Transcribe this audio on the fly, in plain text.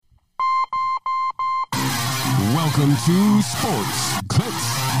Welcome to Sports,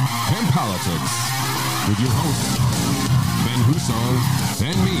 Clicks, and Politics with your hosts, Ben Husong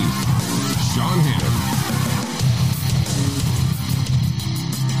and me, Sean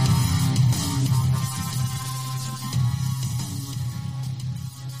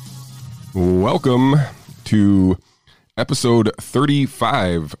Hannon. Welcome to episode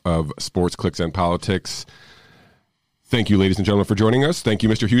 35 of Sports, Clicks, and Politics. Thank you, ladies and gentlemen, for joining us. Thank you,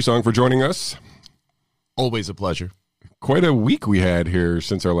 Mr. Husong, for joining us. Always a pleasure. Quite a week we had here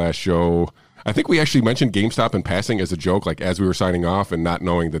since our last show. I think we actually mentioned GameStop in passing as a joke, like as we were signing off and not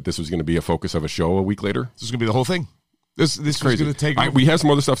knowing that this was going to be a focus of a show a week later. This is going to be the whole thing. This is going to take... We have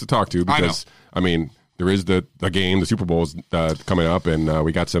some other stuff to talk to because, I mean, there is the game, the Super Bowl is coming up, and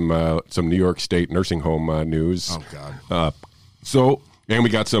we got some New York State nursing home news. Oh, God. And we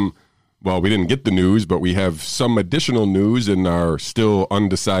got some... Well, we didn't get the news, but we have some additional news in our still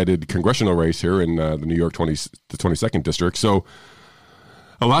undecided congressional race here in the New York 22nd District. So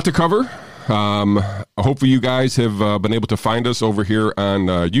a lot to cover. Hopefully you guys have been able to find us over here on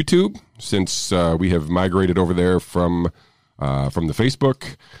YouTube since we have migrated over there from the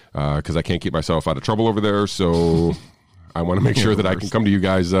Facebook because I can't keep myself out of trouble over there. So I want to make sure that I can come to you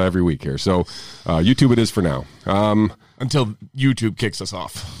guys every week here. So YouTube it is for now. Until YouTube kicks us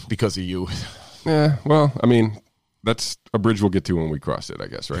off because of you. Yeah, well, I mean, that's a bridge we'll get to when we cross it, I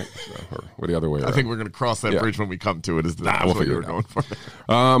guess, right? Or the other way around. I think we're going to cross that bridge when we come to it. We'll figure it out.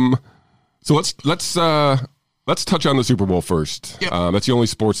 So let's touch on the Super Bowl first. Yep. That's the only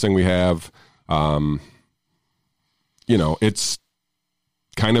sports thing we have. It's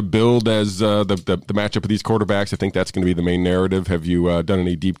kind of billed as the matchup of these quarterbacks. I think that's going to be the main narrative. Have you done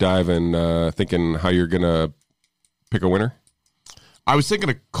any deep dive in thinking how you're going to pick a winner? I was thinking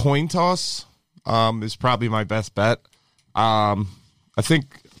a coin toss is probably my best bet. I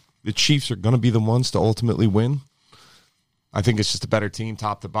think the Chiefs are going to be the ones to ultimately win. I think it's just a better team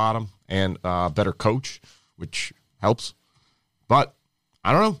top to bottom and a better coach, which helps. But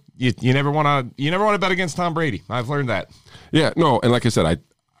I don't know. You never want to bet against Tom Brady. I've learned that. Yeah, no, and like I said,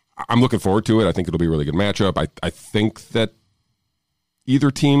 I'm looking forward to it. I think it'll be a really good matchup. I think that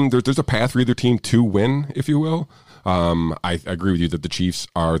either team, there's a path for either team to win, if you will. I agree with you that the Chiefs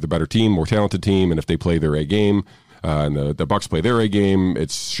are the better team, more talented team, and if they play their A game and the Bucs play their A game, it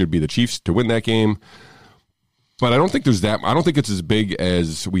should be the Chiefs to win that game. But I don't think I don't think it's as big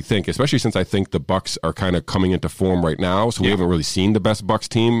as we think, especially since I think the Bucs are kind of coming into form right now. So we haven't really seen the best Bucs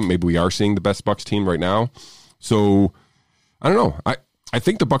team. Maybe we are seeing the best Bucs team right now. So I don't know. I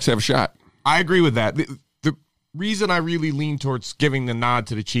think the Bucs have a shot. I agree with that. The reason I really lean towards giving the nod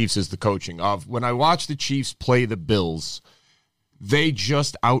to the Chiefs is the coaching. When I watch the Chiefs play the Bills, they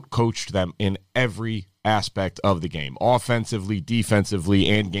just outcoached them in every aspect of the game, offensively, defensively,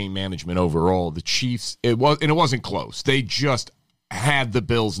 and game management overall. The Chiefs, it wasn't close. They just had the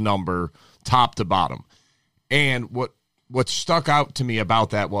Bills number top to bottom. And what stuck out to me about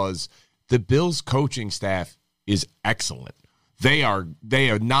that was the Bills coaching staff is excellent. They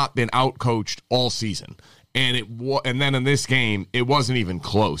have not been outcoached all season. And then in this game, it wasn't even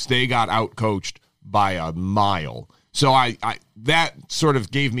close. They got outcoached by a mile. So that sort of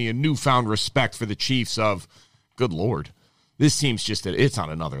gave me a newfound respect for the Chiefs of, good Lord, this team's it's on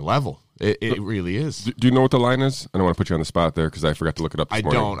another level. It really is. Do you know what the line is? I don't want to put you on the spot there because I forgot to look it up this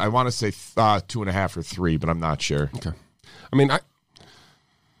morning. I don't. I want to say 2.5 or 3, but I'm not sure. Okay. I mean,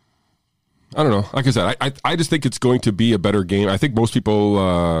 I don't know. Like I said, I just think it's going to be a better game. I think most people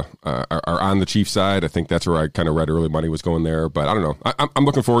are on the Chiefs side. I think that's where I kind of read early money was going there. But I don't know. I'm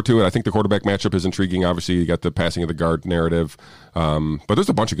looking forward to it. I think the quarterback matchup is intriguing. Obviously, you got the passing of the guard narrative. But there's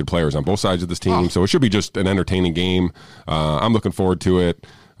a bunch of good players on both sides of this team. So it should be just an entertaining game. I'm looking forward to it.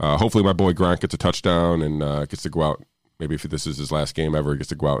 Hopefully my boy Gronk gets a touchdown and gets to go out. Maybe if this is his last game ever, he gets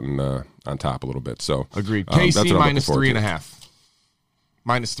to go out and on top a little bit. So agreed. KC minus 3.5.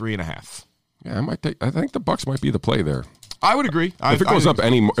 Minus 3.5. Yeah, I think the Bucs might be the play there. I would agree. If it goes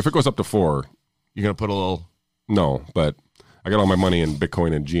up to 4, you're gonna put a little. No, but I got all my money in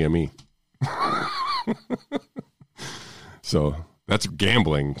Bitcoin and GME. So that's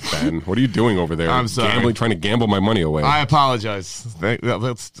gambling, Ben. What are you doing over there? I'm sorry. Gambling, trying to gamble my money away. I apologize.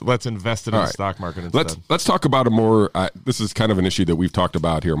 Let's invest it in the stock market instead. Let's talk about a more. This is kind of an issue that we've talked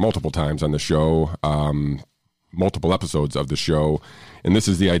about here multiple times on the show. Multiple episodes of the show. And this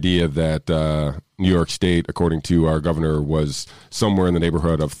is the idea that New York State, according to our governor, was somewhere in the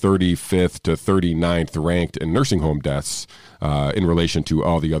neighborhood of 35th to 39th ranked in nursing home deaths in relation to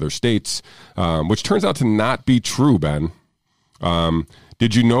all the other states, which turns out to not be true, Ben.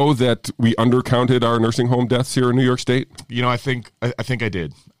 Did you know that we undercounted our nursing home deaths here in New York State? I think I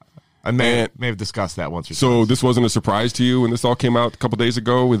did. I may have discussed that once or So twice. this wasn't a surprise to you when this all came out a couple days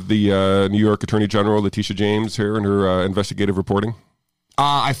ago with the New York Attorney General Letitia James here and her investigative reporting?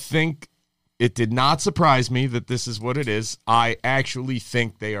 I think it did not surprise me that this is what it is. I actually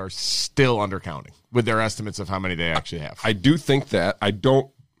think they are still undercounting with their estimates of how many they actually have. I do think that. I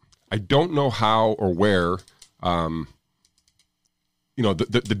don't know how or where the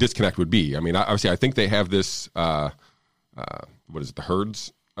disconnect would be. I mean, obviously, I think they have this what is it, the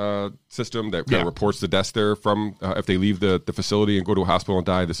HERDS system that kind of reports the deaths there from if they leave the facility and go to a hospital and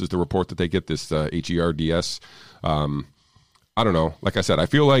die. This is the report that they get, this HERDS. I don't know. Like I said, I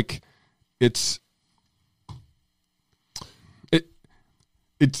feel like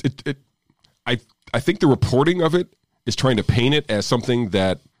I think the reporting of it is trying to paint it as something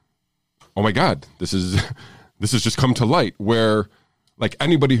that, oh my God, this has just come to light, where like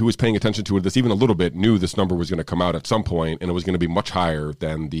anybody who was paying attention to it, this even a little bit, knew this number was going to come out at some point, and it was going to be much higher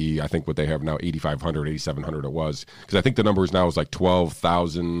than I think what they have now, 8,500, 8,700 it was. Because I think the number now is like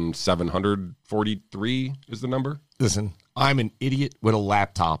 12,743 is the number. Listen, I'm an idiot with a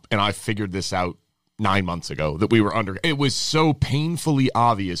laptop, and I figured this out 9 months ago that we were under. It was so painfully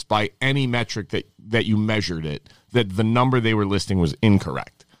obvious by any metric that you measured it that the number they were listing was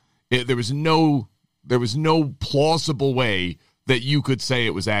incorrect. There was no plausible way that you could say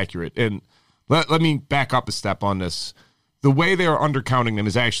it was accurate. And let me back up a step on this. The way they are undercounting them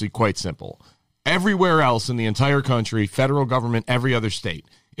is actually quite simple. Everywhere else in the entire country, federal government, every other state,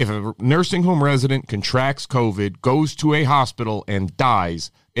 if a nursing home resident contracts COVID, goes to a hospital, and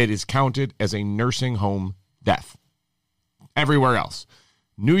dies, it is counted as a nursing home death. Everywhere else.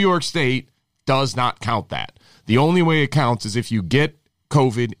 New York State does not count that. The only way it counts is if you get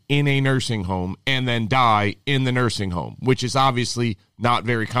COVID in a nursing home and then die in the nursing home, which is obviously not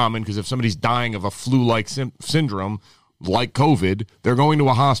very common, because if somebody's dying of a flu-like syndrome like COVID, they're going to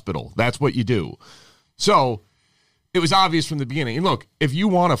a hospital. That's what you do. So it was obvious from the beginning. And look, if you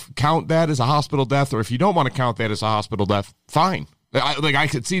want to count that as a hospital death, or if you don't want to count that as a hospital death, fine. I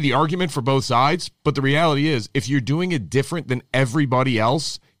could see the argument for both sides, but the reality is, if you're doing it different than everybody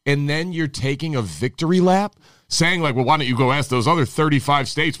else, and then you're taking a victory lap, saying like, well, why don't you go ask those other 35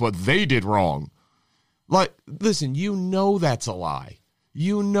 states what they did wrong? Like, listen, you know that's a lie.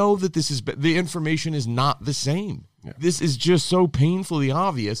 You know that the information is not the same. Yeah. This is just so painfully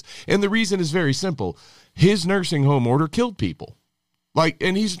obvious, and the reason is very simple. His nursing home order killed people. Like,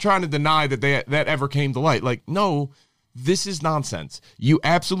 and he's trying to deny that that ever came to light. Like, no, this is nonsense. You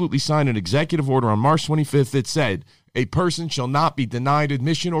absolutely signed an executive order on March 25th that said a person shall not be denied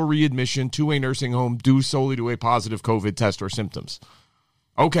admission or readmission to a nursing home due solely to a positive COVID test or symptoms.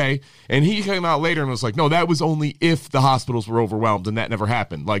 Okay, and he came out later and was like, no, that was only if the hospitals were overwhelmed, and that never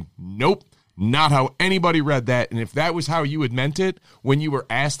happened. Like, nope, not how anybody read that. And if that was how you had meant it when you were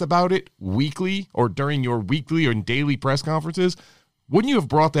asked about it weekly or during your weekly or daily press conferences, wouldn't you have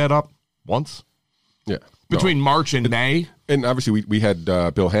brought that up once? Yeah. Between March and May? And obviously we had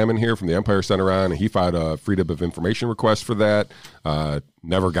Bill Hammond here from the Empire Center on, and he filed a Freedom of Information request for that.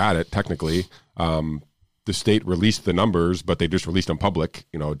 Never got it, technically. The state released the numbers, but they just released them public,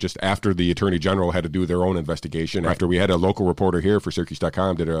 just after the Attorney General had to do their own investigation. Right. After we had a local reporter here for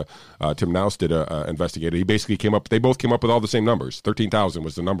Syracuse.com, Tim Nouse did a investigator. He basically they both came up with all the same numbers. 13,000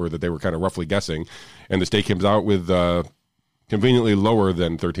 was the number that they were kind of roughly guessing. And the state comes out with conveniently lower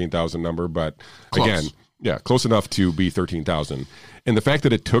than 13,000 number, but close. Again, yeah, close enough to be 13,000. And the fact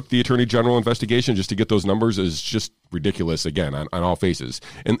that it took the Attorney General investigation just to get those numbers is just ridiculous, again, on all faces.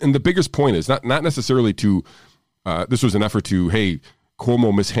 And the biggest point is not necessarily to, this was an effort to, hey,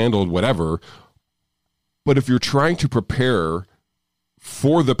 Cuomo mishandled whatever, but if you're trying to prepare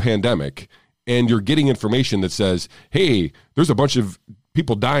for the pandemic and you're getting information that says, hey, there's a bunch of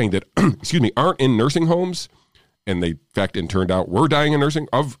people dying that, aren't in nursing homes, and they, in fact, it turned out were dying in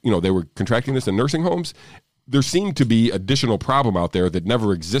they were contracting this in nursing homes. There seemed to be additional problem out there that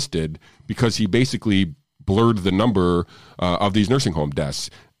never existed because he basically blurred the number of these nursing home deaths.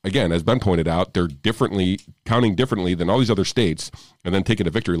 Again, as Ben pointed out, they're counting differently than all these other states, and then taking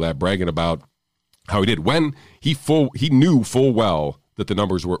a victory lap, bragging about how he did when he knew full well that the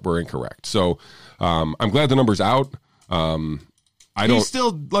numbers were incorrect. So I'm glad the number's out. He's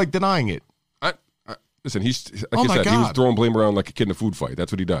still denying it. Listen, he's like I said, he was throwing blame around like a kid in a food fight.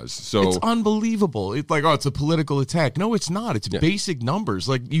 That's what he does. So it's unbelievable. It's like, it's a political attack. No, it's not. It's basic numbers.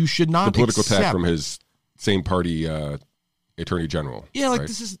 Like, you should not. The political attack from his same party attorney general. Yeah, like, right?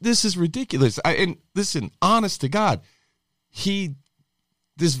 This is ridiculous. And listen, honest to God,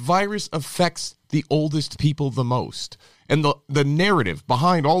 this virus affects the oldest people the most. And the narrative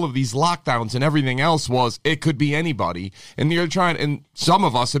behind all of these lockdowns and everything else was it could be anybody. And you're trying, and some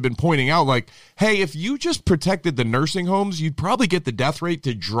of us have been pointing out, like, hey, if you just protected the nursing homes, you'd probably get the death rate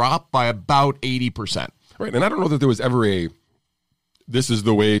to drop by about 80%. Right. And I don't know that there was ever this is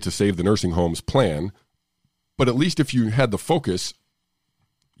the way to save the nursing homes plan. But at least if you had the focus,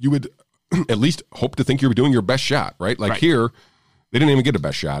 you would at least hope to think you were doing your best shot, right? Like here, they didn't even get a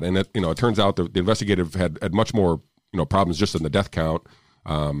best shot. And it turns out the investigative had much more problems just in the death count,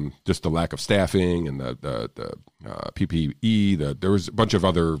 just the lack of staffing and the PPE. There was a bunch of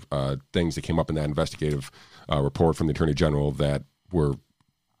other things that came up in that investigative report from the Attorney General that were,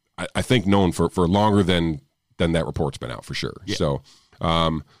 I think, known for longer than that report's been out for sure. Yeah.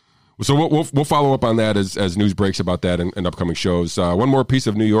 So we'll follow up on that as news breaks about that in upcoming shows. One more piece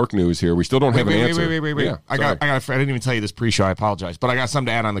of New York news here. We still don't have an answer. Wait. Yeah, I didn't even tell you this pre-show. I apologize, but I got something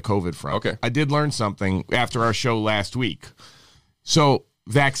to add on the COVID front. Okay. I did learn something after our show last week. So,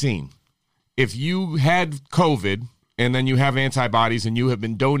 vaccine. If you had COVID and then you have antibodies and you have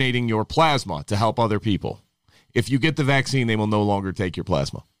been donating your plasma to help other people, if you get the vaccine, they will no longer take your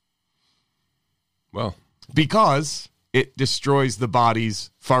plasma. Well, because it destroys the body's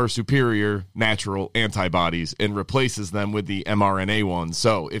far superior natural antibodies and replaces them with the mRNA ones.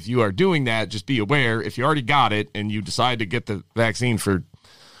 So if you are doing that, just be aware, if you already got it and you decide to get the vaccine for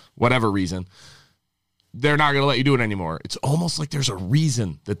whatever reason, they're not going to let you do it anymore. It's almost like there's a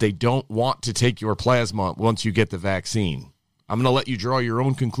reason that they don't want to take your plasma once you get the vaccine. I'm going to let you draw your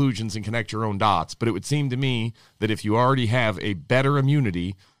own conclusions and connect your own dots, but it would seem to me that if you already have a better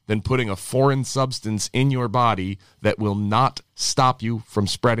immunity than putting a foreign substance in your body that will not stop you from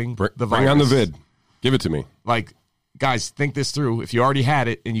spreading the virus. Bring on the vid. Give it to me. Like, guys, think this through. If you already had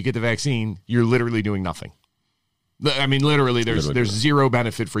it and you get the vaccine, you're literally doing nothing. I mean, literally, there's zero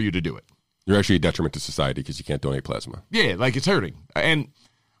benefit for you to do it. You're actually a detriment to society because you can't donate plasma. Yeah, like it's hurting. And,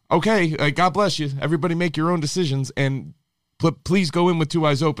 okay, God bless you. Everybody make your own decisions, and please go in with two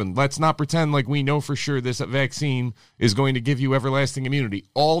eyes open. Let's not pretend like we know for sure this vaccine is going to give you everlasting immunity.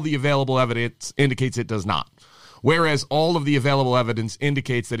 All the available evidence indicates it does not. Whereas all of the available evidence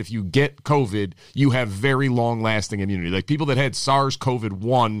indicates that if you get COVID, you have very long-lasting immunity. Like people that had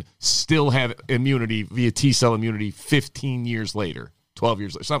SARS-CoV-1 still have immunity via T-cell immunity 15 years later, 12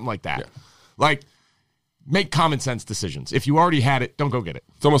 years later, something like that. Yeah. Like, make common sense decisions. If you already had it, don't go get it.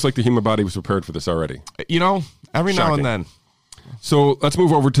 It's almost like the human body was prepared for this already. Every now and then. So let's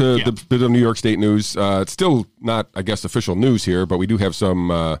move over to the bit of New York State news. It's still not, I guess, official news here, but we do have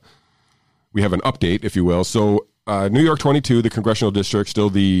we have an update, if you will. So New York 22, the congressional district, still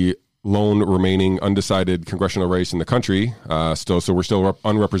the lone remaining undecided congressional race in the country. So we're still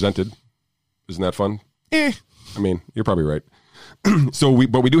unrepresented. Isn't that fun? I mean, you're probably right.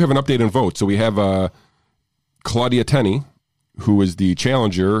 But we do have an update in votes. So we have Claudia Tenney, who is the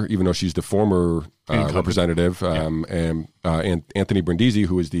challenger, even though she's the former representative, and Anthony Brindisi,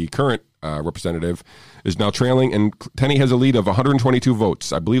 who is the current representative, is now trailing, and Tenney has a lead of 122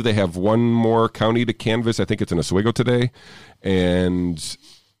 votes. I believe they have one more county to canvass. I think it's in Oswego today, and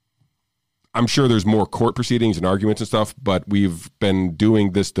I'm sure there's more court proceedings and arguments and stuff, but we've been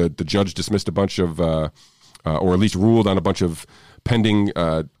doing this. The judge dismissed a bunch of, or at least ruled on a bunch of pending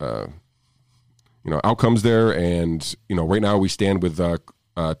outcomes there, and right now we stand with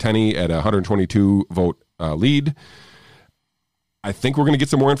Tenney at a 122 vote lead. I think we're going to get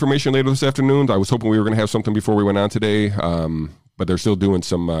some more information later this afternoon. I was hoping we were going to have something before we went on today, but they're still doing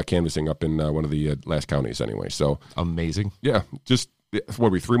some canvassing up in one of the last counties anyway. So amazing, yeah. Just what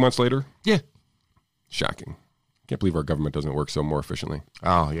are we 3 months later? Yeah, shocking. Can't believe our government doesn't work so more efficiently.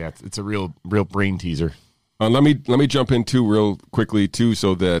 Oh yeah, it's a real brain teaser. Let me jump in too real quickly too,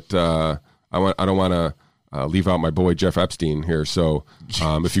 so that I don't want to leave out my boy Jeff Epstein here. So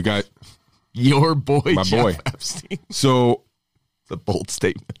if you got your boy, my Jeff boy Epstein, so it's a bold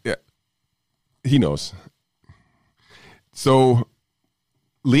statement. Yeah, he knows. So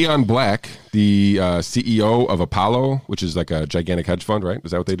Leon Black, the CEO of Apollo, which is like a gigantic hedge fund, right?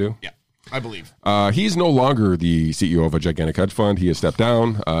 Is that what they do? Yeah, I believe. He's no longer the CEO of a gigantic hedge fund. He has stepped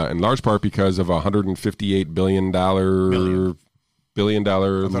down in large part because of $158 billion. Billion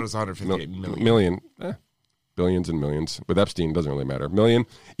dollar. I thought it was 158 million. Billions and millions. With Epstein, doesn't really matter. Million.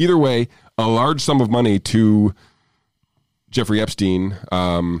 Either way, a large sum of money to Jeffrey Epstein,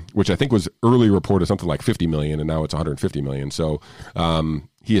 which I think was early reported something like 50 million, and now it's 150 million. So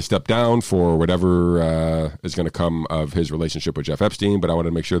he has stepped down for whatever is going to come of his relationship with Jeff Epstein. But I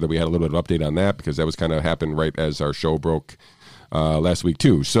wanted to make sure that we had a little bit of update on that, because that was kind of happened right as our show broke last week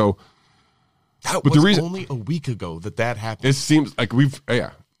too. So that was only a week ago that happened. It seems like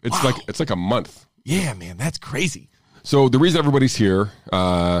It's Wow. it's like a month. Yeah, man, that's crazy. So the reason everybody's here,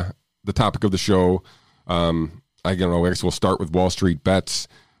 the topic of the show, I don't know, I guess we'll start with Wall Street Bets.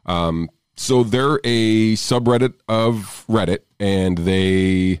 So they're a subreddit of Reddit, and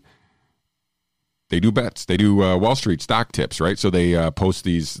they do bets. They do Wall Street stock tips, right? So they post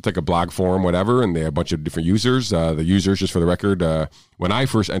these, it's like a blog forum, whatever, and they have a bunch of different users. The users, just for the record, when I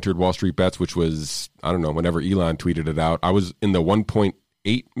first entered Wall Street Bets, which was, I don't know, whenever Elon tweeted it out, I was in the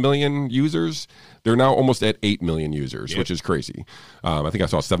 1.8 million users. They're now almost at 8 million users, which is crazy. I think I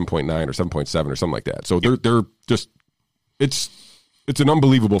saw 7.9 or 7.7 or something like that. So they're just, it's an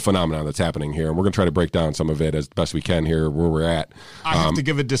unbelievable phenomenon that's happening here, and we're going to try to break down some of it as best we can here where we're at. I have to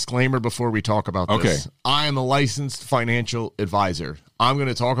give a disclaimer before we talk about this. Okay. I am a licensed financial advisor. I'm going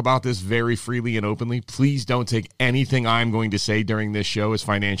to talk about this very freely and openly. Please don't take anything I'm going to say during this show as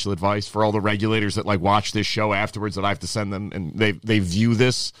financial advice. For all the regulators that watch this show afterwards that I have to send them and they view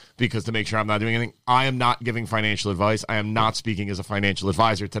this because to make sure I'm not doing anything, I am not giving financial advice. I am not speaking as a financial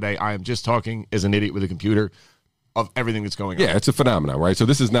advisor today. I am just talking as an idiot with a computer of everything that's going on. Yeah, it's a phenomenon, right? So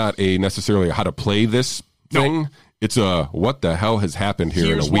this is not necessarily how to play this thing. No. It's a what the hell has happened here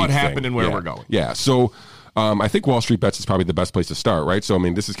Here's in a week what happened thing. and where we're going. Yeah, so I think Wall Street Bets is probably the best place to start, right? So, I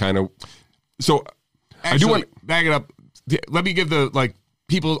mean, this is kind of... So, actually, I do want... Back it up. Let me give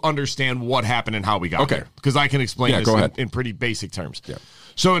people understand what happened and how we got there. Because I can explain this in pretty basic terms. Yeah.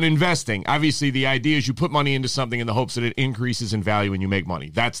 So in investing, obviously the idea is you put money into something in the hopes that it increases in value and you make money.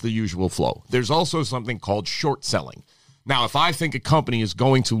 That's the usual flow. There's also something called short selling. Now, if I think a company is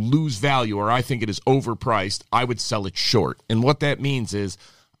going to lose value or I think it is overpriced, I would sell it short. And what that means is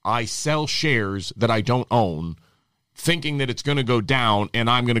I sell shares that I don't own, thinking that it's going to go down and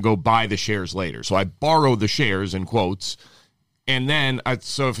I'm going to go buy the shares later. So I borrow the shares in quotes, and then,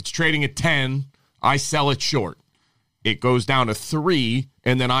 so if it's trading at 10, I sell it short. It goes down to 3,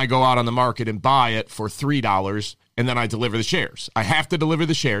 and then I go out on the market and buy it for $3, and then I deliver the shares. I have to deliver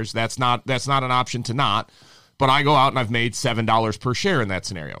the shares. That's not an option to not, but I go out and I've made $7 per share in that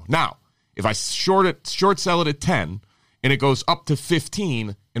scenario. Now, if I short sell it at 10, and it goes up to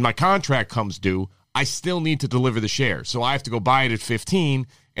 15, and my contract comes due, I still need to deliver the shares. So I have to go buy it at 15,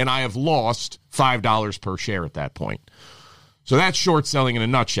 and I have lost $5 per share at that point. So that's short selling in a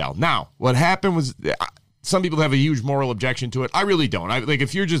nutshell. Now, what happened was... Some people have a huge moral objection to it. I really don't.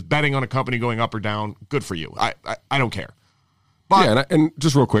 If you're just betting on a company going up or down, good for you. I don't care. But, yeah, and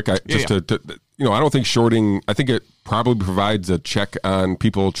just real quick, I don't think shorting. I think it probably provides a check on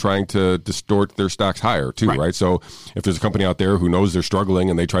people trying to distort their stocks higher too, right? So if there's a company out there who knows they're struggling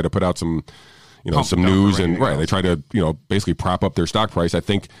and they try to put out some, some news and they try to basically prop up their stock price. I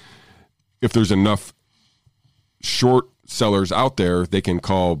think if there's enough short sellers out there, they can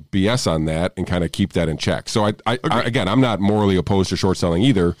call BS on that and kind of keep that in check. So I again, I'm not morally opposed to short selling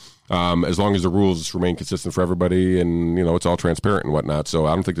either, as long as the rules remain consistent for everybody and it's all transparent and whatnot. So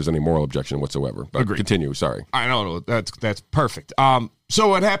I don't think there's any moral objection whatsoever. But continue. Sorry. I know that's perfect. So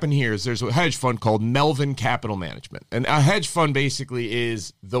what happened here is there's a hedge fund called Melvin Capital Management, and a hedge fund basically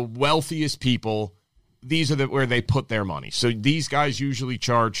is the wealthiest people. These are where they put their money. So these guys usually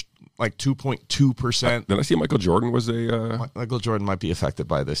charge like 2.2%. Then I see Michael Jordan was Michael Jordan might be affected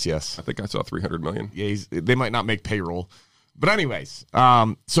by this, yes. I think I saw $300 million. Yeah, they might not make payroll. But anyways,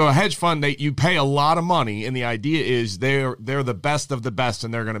 so a hedge fund, you pay a lot of money, and the idea is they're the best of the best,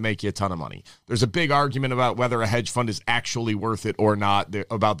 and they're going to make you a ton of money. There's a big argument about whether a hedge fund is actually worth it or not,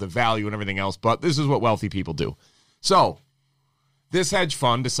 about the value and everything else, but this is what wealthy people do. So this hedge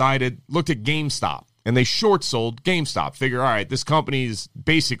fund looked at GameStop. And they short sold GameStop. Figure, all right, this company is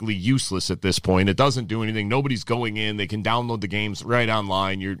basically useless at this point. It doesn't do anything. Nobody's going in. They can download the games right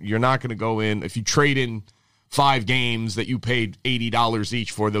online. You're not going to go in. If you trade in 5 games that you paid $80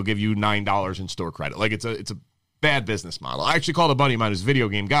 each for, they'll give you $9 in store credit. It's a bad business model. I actually called a buddy of mine who's a video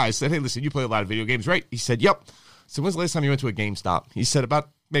game guy. I said, hey, listen, you play a lot of video games, right? He said, yep. So when's the last time you went to a GameStop? He said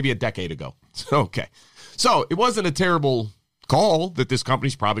about maybe a decade ago. Okay. So it wasn't a terrible call that this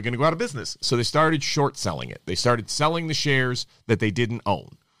company's probably going to go out of business. So they started short selling it. They started selling the shares that they didn't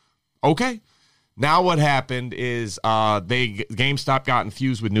own. Okay. Now what happened is GameStop got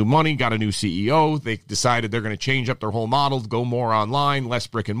infused with new money, got a new CEO. They decided they're going to change up their whole model, go more online, less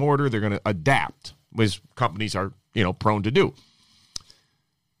brick and mortar. They're going to adapt, which companies are, prone to do.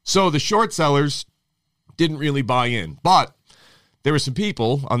 So the short sellers didn't really buy in, but there were some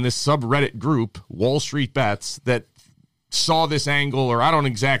people on this subreddit group, Wall Street Bets, that saw this angle, or I don't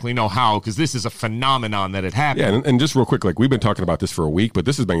exactly know how, because this is a phenomenon that had happened. Yeah, and just real quick, we've been talking about this for a week, but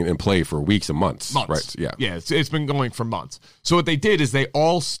this has been in play for weeks and months. Right? Yeah. Yeah, it's been going for months. So what they did is they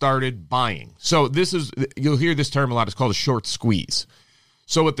all started buying. So you'll hear this term a lot. It's called a short squeeze.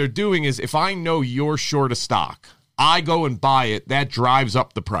 So what they're doing is if I know you're short a stock, I go and buy it, that drives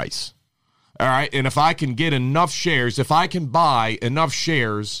up the price. All right. And if I can get enough shares, if I can buy enough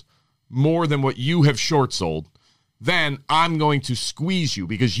shares more than what you have short sold, then I'm going to squeeze you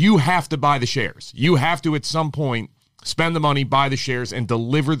because you have to buy the shares. You have to at some point spend the money, buy the shares, and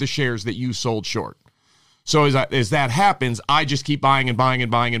deliver the shares that you sold short. So as that happens, I just keep buying and buying and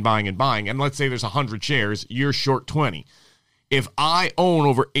buying and buying and buying. And let's say there's 100 shares, you're short 20. If I own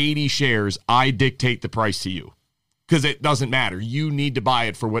over 80 shares, I dictate the price to you. Because it doesn't matter. You need to buy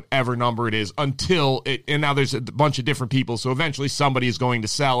it for whatever number it is until it. And now there's a bunch of different people. So eventually somebody is going to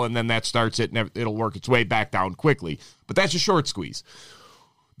sell, and then that starts it, and it'll work its way back down quickly. But that's a short squeeze.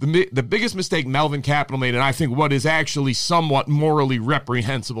 The biggest mistake Melvin Capital made, and I think what is actually somewhat morally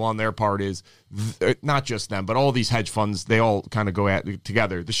reprehensible on their part, is not just them, but all these hedge funds, they all kind of go at it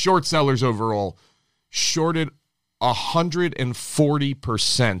together. The short sellers overall shorted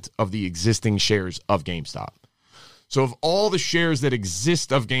 140% of the existing shares of GameStop. So of all the shares that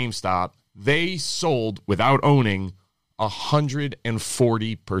exist of GameStop, they sold without owning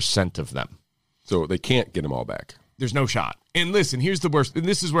 140% of them. So they can't get them all back. There's no shot. And listen, here's the worst. And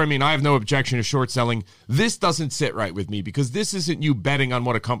this is where, I have no objection to short selling. This doesn't sit right with me because this isn't you betting on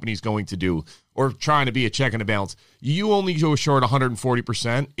what a company's going to do or trying to be a check and a balance. You only go short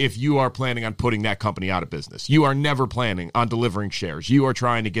 140% if you are planning on putting that company out of business. You are never planning on delivering shares. You are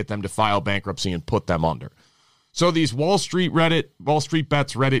trying to get them to file bankruptcy and put them under. So these Wall Street Bets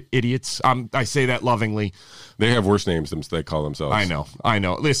Reddit idiots, I say that lovingly. They have worse names than they call themselves. I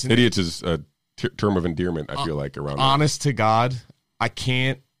know. Listen. Idiots is a term of endearment, I feel like, around honest to God, I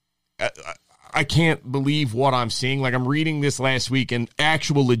can't believe what I'm seeing. Like, I'm reading this last week in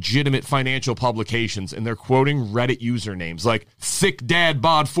actual legitimate financial publications, and they're quoting Reddit usernames. Like, Thick Dad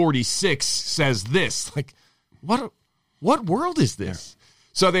Bod 46 says this. Like, what world is this? Yeah.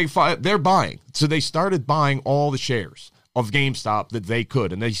 So they're buying. So they started buying all the shares of GameStop that they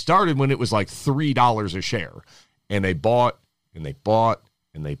could. And they started when it was like $3 a share. And they bought, and they bought,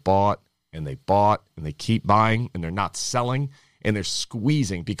 and they bought, and they bought, and they keep buying, and they're not selling, and they're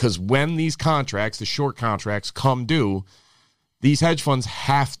squeezing. Because when these contracts, the short contracts, come due, these hedge funds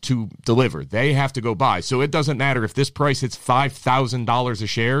have to deliver. They have to go buy. So it doesn't matter if this price hits $5,000 a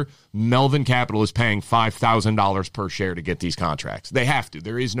share, Melvin Capital is paying $5,000 per share to get these contracts. They have to.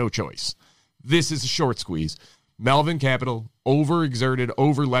 There is no choice. This is a short squeeze. Melvin Capital overexerted,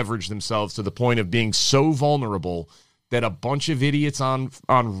 over-leveraged themselves to the point of being so vulnerable that a bunch of idiots on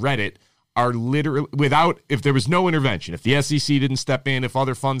Reddit are literally, if there was no intervention, if the SEC didn't step in, if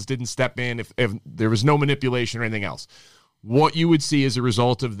other funds didn't step in, if there was no manipulation or anything else, what you would see as a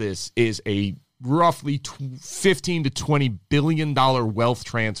result of this is a roughly $15 to $20 billion wealth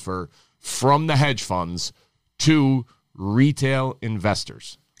transfer from the hedge funds to retail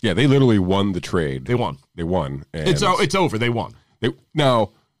investors. Yeah, they literally won the trade. They won. And it's over. They won.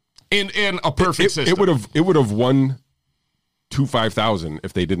 Now, in a perfect system, it would have won to 5,000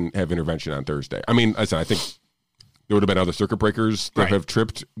 if they didn't have intervention on Thursday. I mean, I think there would have been other circuit breakers that have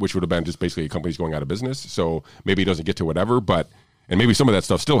tripped, which would have been just basically companies going out of business. So maybe it doesn't get to whatever, and maybe some of that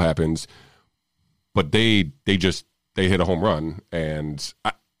stuff still happens, but they hit a home run. And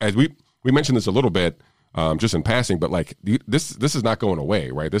as we mentioned this a little bit, just in passing, but like this is not going away,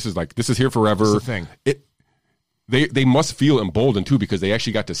 right? This is here forever. That's the thing. They must feel emboldened too, because they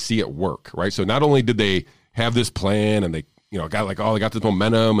actually got to see it work, right? So not only did they have this plan and they got this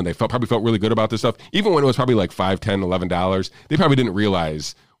momentum, and they probably felt really good about this stuff. Even when it was probably like $5, $10, $11, they probably didn't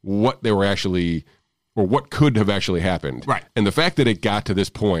realize what they were actually, or what could have actually happened. Right. And the fact that it got to this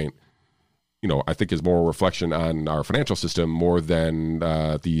point, I think is more a reflection on our financial system more than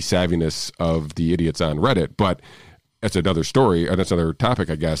the savviness of the idiots on Reddit. But that's another story, and that's another topic,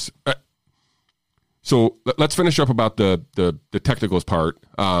 I guess. So let's finish up about the technicals part,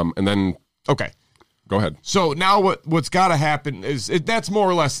 and then okay. Go ahead. So now what's got to happen is that's more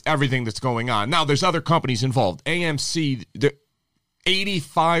or less everything that's going on. Now, there's other companies involved. AMC,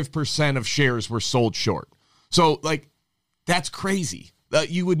 85% of shares were sold short. So, that's crazy.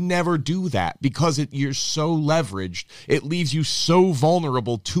 You would never do that because you're so leveraged. It leaves you so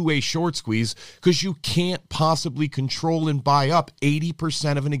vulnerable to a short squeeze because you can't possibly control and buy up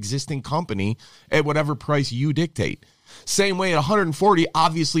 80% of an existing company at whatever price you dictate. Same way at 140,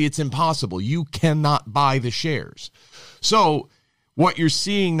 obviously it's impossible. You cannot buy the shares. So what you're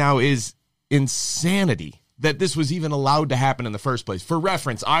seeing now is insanity that this was even allowed to happen in the first place. For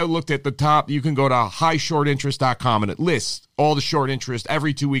reference, I looked at the top. You can go to highshortinterest.com, and it lists all the short interest.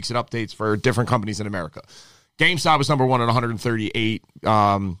 Every 2 weeks it updates for different companies in America. GameStop was number 1 at 138.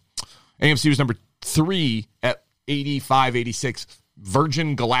 AMC was number 3 at 85, 86.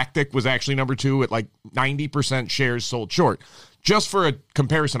 Virgin Galactic was actually number 2 at like 90% shares sold short. Just for a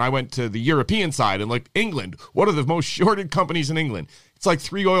comparison, I went to the European side and like England. What are the most shorted companies in England? It's like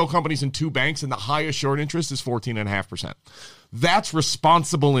 3 oil companies and 2 banks, and the highest short interest is 14.5%. That's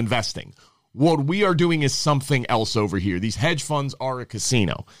responsible investing. What we are doing is something else over here. These hedge funds are a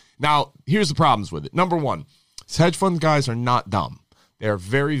casino. Now, here's the problems with it. Number one, these hedge fund guys are not dumb. They are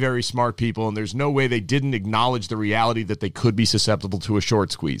very, very smart people, and there's no way they didn't acknowledge the reality that they could be susceptible to a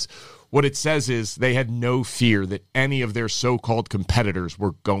short squeeze. What it says is they had no fear that any of their so-called competitors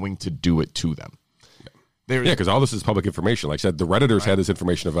were going to do it to them. Yeah, because all this is public information. Like I said, the Redditors had this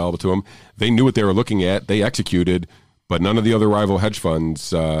information available to them. They knew what they were looking at. They executed, but none of the other rival hedge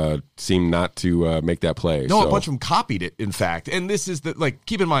funds seem not to make that play. No, a bunch of them copied it, in fact. And this is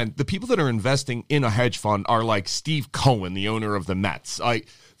keep in mind, the people that are investing in a hedge fund are like Steve Cohen, the owner of the Mets.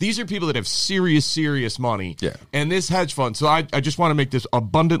 These are people that have serious money. Yeah. And this hedge fund, so I just want to make this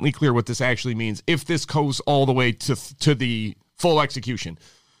abundantly clear what this actually means. If this goes all the way to the full execution,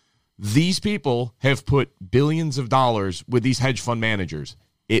 these people have put billions of dollars with these hedge fund managers.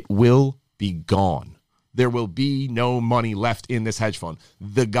 It will be gone. There will be no money left in this hedge fund.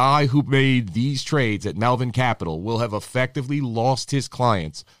 The guy who made these trades at Melvin Capital will have effectively lost his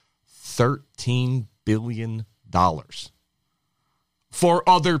clients $13 billion for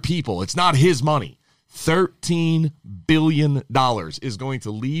other people. It's not his money. $13 billion is going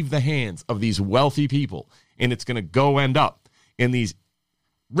to leave the hands of these wealthy people, and it's going to go end up in these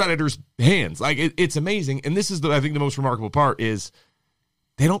Redditors' hands. Like, it's amazing. And this is, I think, the most remarkable part is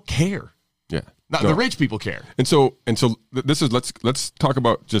they don't care. Yeah. Now, the rich people care. And so this is, let's talk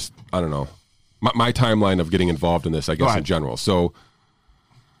about just, I don't know, my timeline of getting involved in this, I guess, in general. So,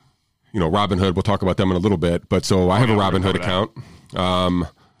 Robinhood, we'll talk about them in a little bit, but so I have a Robinhood account.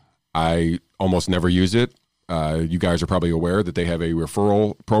 I almost never use it. You guys are probably aware that they have a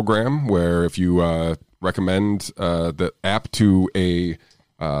referral program where if you recommend the app to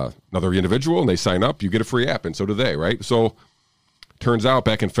another individual and they sign up, you get a free app, and so do they, right? So turns out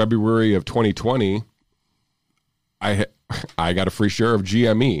back in February of 2020, I got a free share of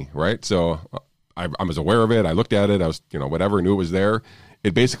GME, right? So I was aware of it. I looked at it. I was, whatever, knew it was there.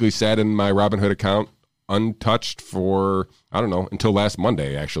 It basically sat in my Robinhood account untouched for, I don't know, until last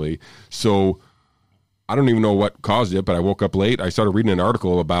Monday, actually. So I don't even know what caused it, but I woke up late. I started reading an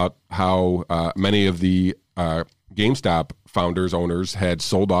article about how many of the GameStop founders, owners had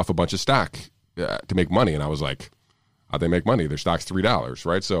sold off a bunch of stock to make money. And I was like, how'd they make money? Their stock's $3,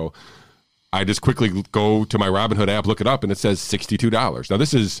 right? So I just quickly go to my Robinhood app, look it up, and it says $62. Now,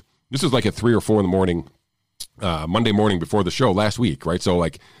 this is like at 3 or 4 in the morning, Monday morning before the show last week, right? So, I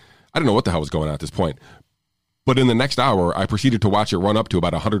don't know what the hell was going on at this point. But in the next hour, I proceeded to watch it run up to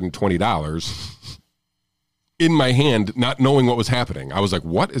about $120 in my hand, not knowing what was happening. I was like,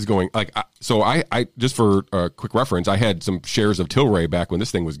 what is going so I just for a quick reference, I had some shares of Tilray back when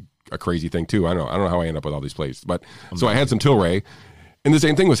this thing was a crazy thing too. I don't know how I end up with all these places, but so I had some Tilray, and the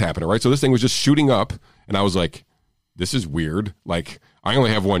same thing was happening, right? So this thing was just shooting up, and I was like, this is weird. Like, I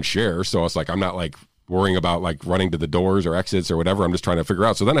only have one share, so it's like I'm not worrying about running to the doors or exits or whatever. I'm just trying to figure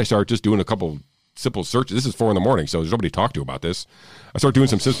out. So then I start just doing a couple simple searches. This is 4 a.m, so there's nobody to talk to about this. I start doing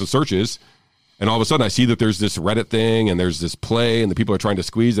some simple searches, and all of a sudden I see that there's this Reddit thing and there's this play and the people are trying to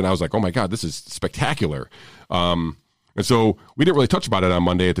squeeze, and I was like, oh my God, this is spectacular. And so we didn't really touch about it on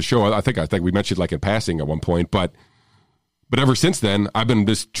Monday at the show. I think we mentioned in passing at one point, but ever since then I've been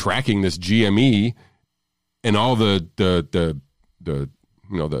just tracking this GME and all the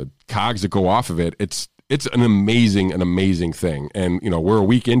cogs that go off of it. It's an amazing thing. And, we're a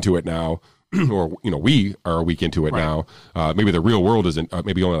week into it now, or, we are a week into it now. Maybe the real world isn't,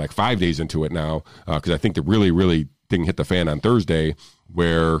 maybe only 5 days into it now. Cause I think the really thing hit the fan on Thursday,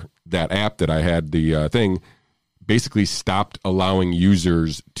 where that app that I had, the thing, basically stopped allowing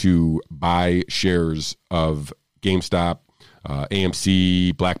users to buy shares of GameStop,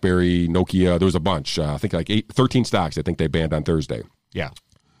 AMC, BlackBerry, Nokia. There was a bunch. I think 13 stocks I think they banned on Thursday. Yeah.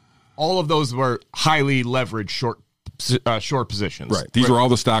 All of those were highly leveraged short positions. Right. These are all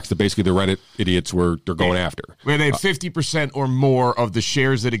the stocks that basically the Reddit idiots they're going after. Where they had 50% or more of the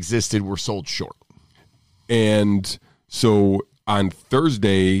shares that existed were sold short. And so on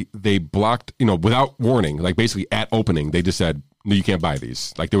Thursday, they blocked, without warning, basically at opening, they just said, no, you can't buy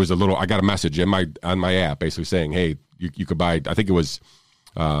these. There was I got a message on my app basically saying, hey, you could buy, I think it was,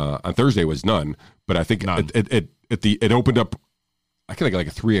 on Thursday was none, but I think it opened up, I think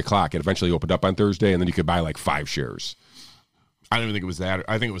at 3 o'clock, it eventually opened up on Thursday, and then you could buy 5 shares. I don't even think it was that.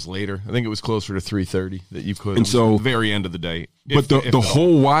 I think it was later. I think it was closer to 3:30 that you could. And so, the very end of the day. But the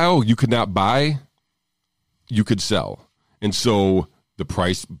whole while you could not buy, you could sell. And so the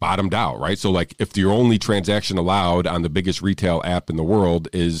price bottomed out, right? So like if your only transaction allowed on the biggest retail app in the world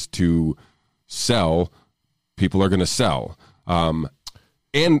is to sell, people are going to sell. Not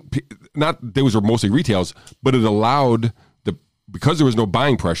those were mostly retails, but it allowed because there was no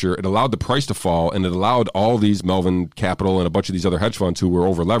buying pressure, it allowed the price to fall, and it allowed all these Melvin Capital and a bunch of these other hedge funds who were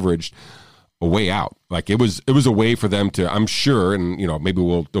over leveraged a way out. Like it was a way for them to, I'm sure, and maybe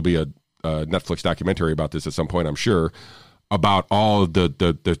there'll be a Netflix documentary about this at some point, I'm sure, about all of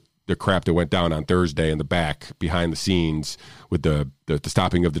the crap that went down on Thursday in the back behind the scenes with the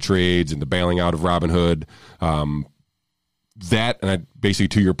stopping of the trades and the bailing out of Robinhood. That, and basically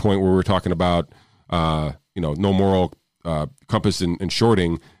to your point where we were talking about, no moral compass in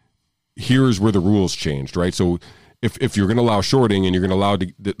shorting, here's where the rules changed, right? So if you're going to allow shorting and you're going to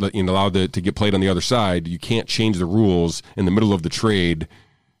allow to get played on the other side, you can't change the rules in the middle of the trade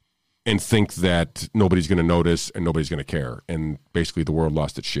and think that nobody's going to notice and nobody's going to care. And basically the world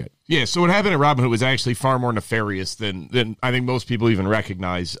lost its shit. Yeah, so what happened at Robinhood was actually far more nefarious than I think most people even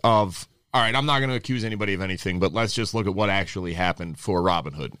recognize of, all right, I'm not going to accuse anybody of anything, but let's just look at what actually happened for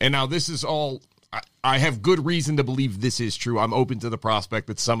Robinhood. And now this is all, I have good reason to believe this is true. I'm open to the prospect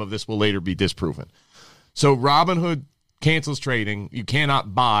that some of this will later be disproven. So Robinhood cancels trading. You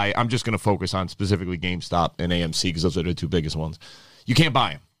cannot buy. I'm just going to focus on specifically GameStop and AMC because those are the two biggest ones. You can't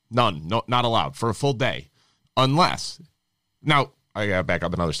buy them. None. No, not allowed for a full day. Unless, now, I got to back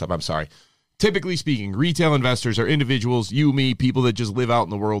up another step. I'm sorry. Typically speaking, retail investors are individuals, you, me, people that just live out in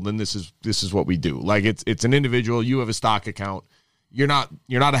the world, and this is what we do. Like it's an individual. You have a stock account. You're not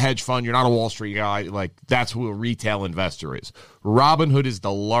a hedge fund. You're not a Wall Street guy. Like that's who a retail investor is. Robinhood is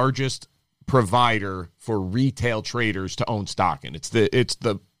the largest provider for retail traders to own stock in.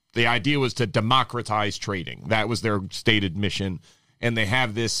 The idea was to democratize trading. That was their stated mission, and they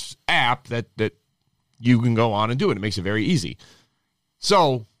have this app that you can go on and do it. It makes it very easy.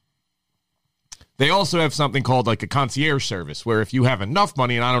 So they also have something called like a concierge service, where if you have enough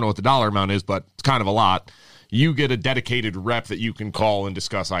money, and I don't know what the dollar amount is, but it's kind of a lot, you get a dedicated rep that you can call and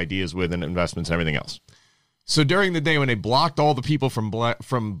discuss ideas with and investments and everything else. So during the day when they blocked all the people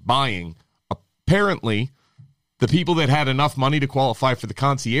from buying, apparently the people that had enough money to qualify for the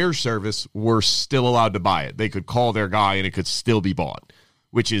concierge service were still allowed to buy it. They could call their guy and it could still be bought,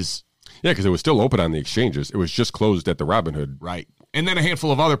 which is... Yeah, because it was still open on the exchanges. It was just closed at the Robinhood. Right. And then a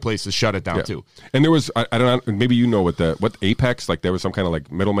handful of other places shut it down too. And there was, I don't know, maybe what Apex, like there was some kind of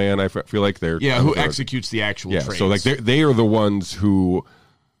like middleman, I feel like they're... Yeah, who executes the actual trades. So like they are the ones who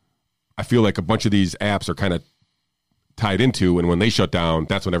I feel like a bunch of these apps are kind of tied into, and when they shut down,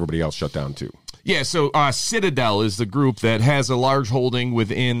 that's when everybody else shut down too. Yeah, so Citadel is the group that has a large holding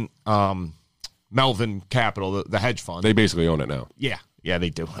within Melvin Capital, the hedge fund. They basically own it now. Yeah, they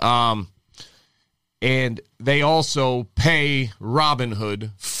do. And they also pay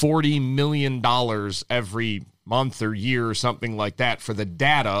Robinhood $40 million every month or year or something like that for the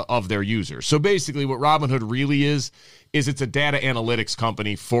data of their users. So basically what Robinhood really is it's a data analytics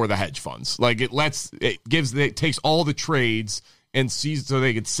company for the hedge funds. Like it takes all the trades and sees so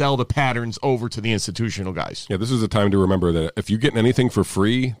they could sell the patterns over to the institutional guys. Yeah, this is a time to remember that if you're getting anything for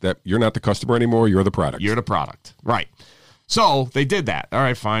free, that you're not the customer anymore, you're the product. You're the product. Right. So they did that. All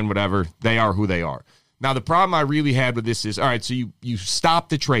right, fine, whatever. They are who they are. Now, the problem I really had with this is, all right, so you stopped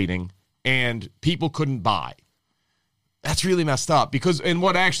the trading and people couldn't buy. That's really messed up and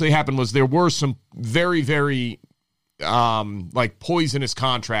what actually happened was there were some very, very like poisonous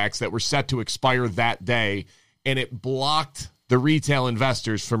contracts that were set to expire that day, and it blocked the retail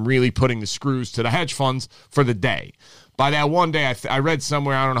investors from really putting the screws to the hedge funds for the day. By that one day, I read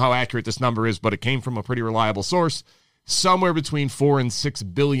somewhere, I don't know how accurate this number is, but it came from a pretty reliable source, somewhere between $4 and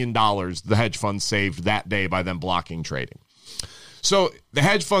 $6 billion the hedge funds saved that day by them blocking trading. So the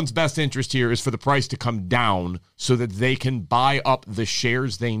hedge fund's best interest here is for the price to come down so that they can buy up the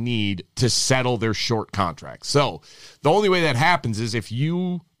shares they need to settle their short contracts. So the only way that happens is if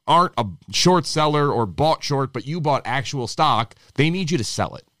you aren't a short seller or bought short, but you bought actual stock, they need you to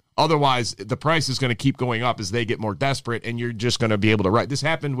sell it. Otherwise, the price is going to keep going up as they get more desperate, and you're just going to be able to write. This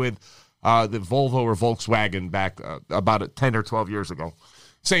happened with the Volvo or Volkswagen back about 10 or 12 years ago.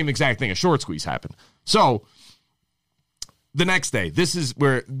 Same exact thing. A short squeeze happened. So the next day, this is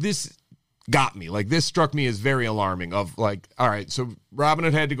where this got me. Like, this struck me as very alarming of like, all right, so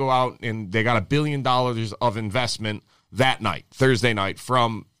Robinhood had to go out and they got $1 billion of investment that night, Thursday night,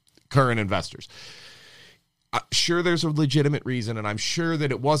 from current investors. Sure, there's a legitimate reason, and I'm sure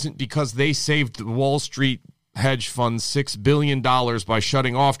that it wasn't because they saved the Wall Street hedge funds $6 billion by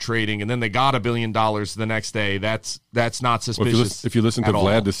shutting off trading, and then they got $1 billion the next day. That's not suspicious. Well, if you listen to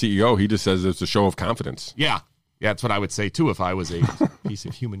Vlad, the CEO, he just says it's a show of confidence. Yeah. Yeah, that's what I would say, too, if I was a piece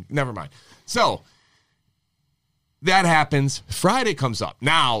of human. Never mind. So that happens. Friday comes up.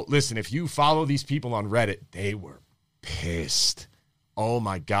 Now, listen, if you follow these people on Reddit, they were pissed. Oh,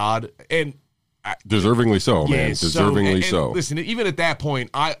 my God. And deservingly so, man. Deservingly so. Listen, even at that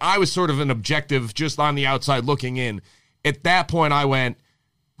point, I was sort of an objective just on the outside looking in. At that point, I went,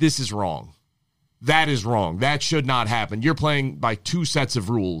 this is wrong. That is wrong. That should not happen. You're playing by two sets of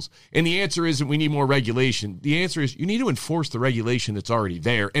rules. And the answer isn't we need more regulation. The answer is you need to enforce the regulation that's already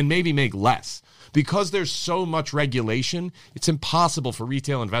there and maybe make less. Because there's so much regulation, it's impossible for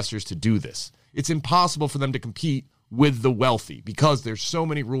retail investors to do this. It's impossible for them to compete with the wealthy because there's so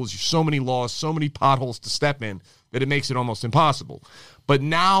many rules, so many laws, so many potholes to step in that it makes it almost impossible. But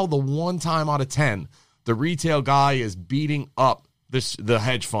now the one time out of 10, the retail guy is beating up the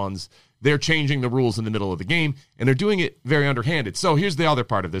hedge funds. They're changing the rules in the middle of the game, and they're doing it very underhanded. So here's the other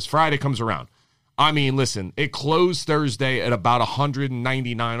part of this. Friday comes around. I mean, listen, it closed Thursday at about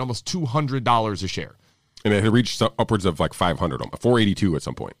 $199, almost $200 a share. And it had reached upwards of like 500, 482 at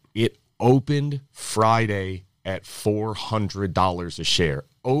some point. It opened Friday at $400 a share.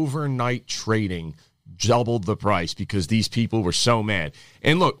 Overnight trading doubled the price because these people were so mad.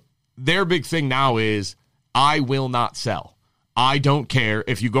 And look, their big thing now is I will not sell. I don't care.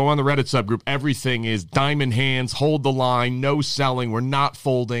 If you go on the Reddit subgroup, everything is diamond hands, hold the line, no selling, we're not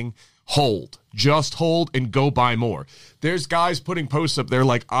folding, hold. Just hold and go buy more. There's guys putting posts up there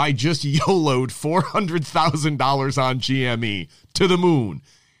like, I just YOLO'd $400,000 on GME to the moon.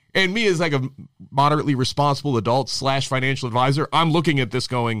 And me as like a moderately responsible adult / financial advisor, I'm looking at this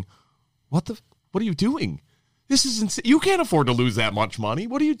going, what are you doing? This is insane. You can't afford to lose that much money.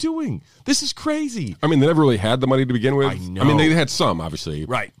 What are you doing? This is crazy. I mean, they never really had the money to begin with. I know. I mean, they had some, obviously.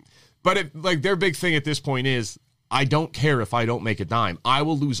 Right. But their big thing at this point is, I don't care if I don't make a dime. I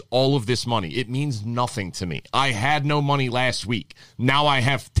will lose all of this money. It means nothing to me. I had no money last week. Now I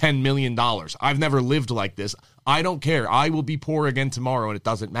have $10 million. I've never lived like this. I don't care. I will be poor again tomorrow, and it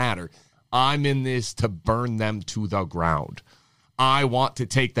doesn't matter. I'm in this to burn them to the ground. I want to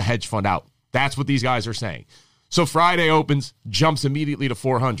take the hedge fund out. That's what these guys are saying. So Friday opens, jumps immediately to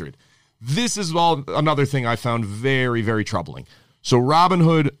 400. This is another thing I found very, very troubling. So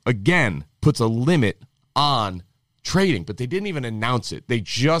Robinhood, again, puts a limit on trading, but they didn't even announce it. They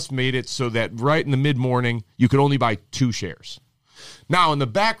just made it so that right in the mid-morning, you could only buy 2 shares. Now, in the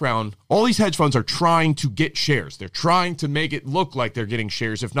background, all these hedge funds are trying to get shares. They're trying to make it look like they're getting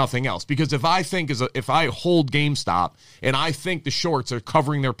shares, if nothing else. Because if I hold GameStop and I think the shorts are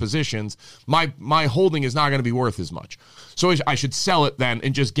covering their positions, my holding is not going to be worth as much. So I should sell it then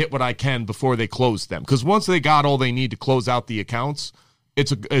and just get what I can before they close them. Because once they got all they need to close out the accounts,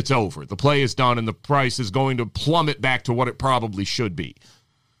 it's over. The play is done, and the price is going to plummet back to what it probably should be.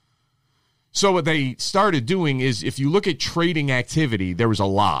 So what they started doing is, if you look at trading activity, there was a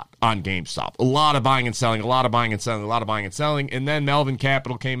lot on GameStop. A lot of buying and selling, a lot of buying and selling, a lot of buying and selling. And then Melvin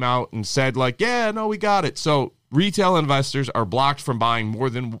Capital came out and said, like, yeah, no, we got it. So retail investors are blocked from buying more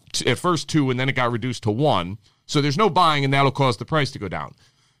than, at first 2, and then it got reduced to 1. So there's no buying, and that'll cause the price to go down.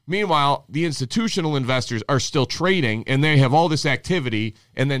 Meanwhile, the institutional investors are still trading, and they have all this activity.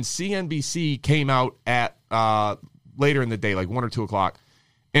 And then CNBC came out at later in the day, like 1 or 2 o'clock,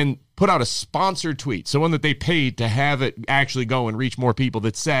 and put out a sponsored tweet, so one that they paid to have it actually go and reach more people,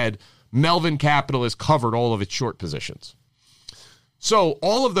 that said Melvin Capital has covered all of its short positions. So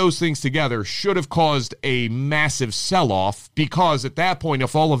all of those things together should have caused a massive sell-off, because at that point,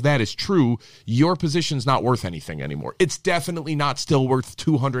 if all of that is true, your position's not worth anything anymore. It's definitely not still worth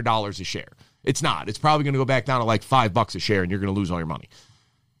 $200 a share. It's not. It's probably going to go back down to like $5 a share, and you're going to lose all your money.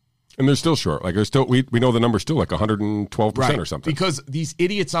 And they're still short. Like, they're still, we know the number's still like 112% or something. Because these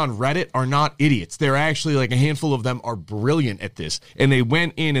idiots on Reddit are not idiots. They're actually, like, a handful of them are brilliant at this. And they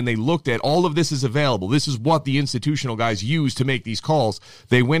went in and they looked at all of this is available. This is what the institutional guys use to make these calls.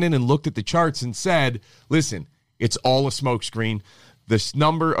 They went in and looked at the charts and said, listen, it's all a smokescreen. This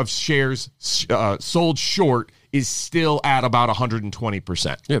number of shares sold short is still at about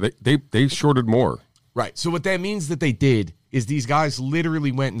 120%. Yeah, they shorted more. Right. So what that means that they did is these guys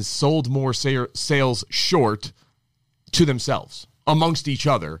literally went and sold more sales short to themselves, amongst each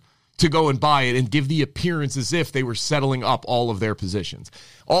other, to go and buy it and give the appearance as if they were settling up all of their positions.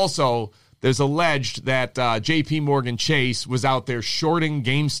 Also, there's alleged that JP Morgan Chase was out there shorting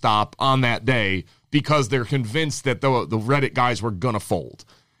GameStop on that day because they're convinced that the Reddit guys were going to fold.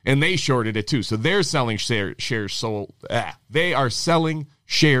 And they shorted it too. So they're selling shares sold. They are selling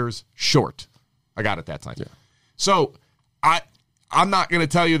shares short. I got it that time. Yeah. So I'm not going to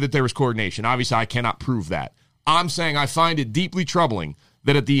tell you that there was coordination. Obviously, I cannot prove that. I'm saying I find it deeply troubling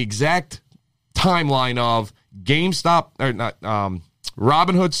that at the exact timeline of GameStop or not.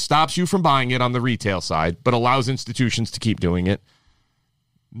 Robinhood stops you from buying it on the retail side, but allows institutions to keep doing it.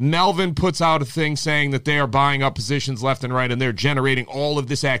 Melvin puts out a thing saying that they are buying up positions left and right, and they're generating all of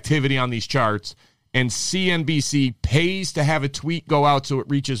this activity on these charts. And CNBC pays to have a tweet go out so it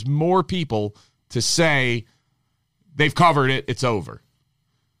reaches more people to say they've covered it, it's over.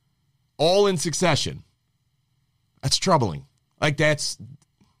 All in succession. That's troubling. Like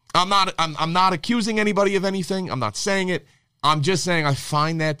I'm not accusing anybody of anything. I'm not saying it. I'm just saying I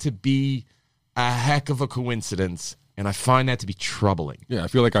find that to be a heck of a coincidence, and I find that to be troubling. Yeah, I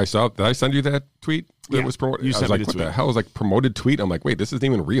feel like did I send you that tweet that was promoted? You sent me the what tweet. the hell? It was like promoted tweet. I'm like, wait, this isn't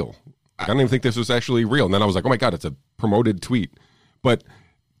even real. I don't even think this was actually real. And then I was like, oh my God, it's a promoted tweet. But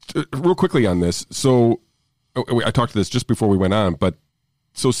real quickly on this. So I talked to this just before we went on, but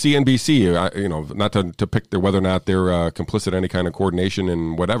so CNBC, not to pick whether or not they're complicit in any kind of coordination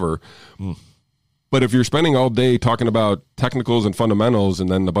and whatever. But if you're spending all day talking about technicals and fundamentals and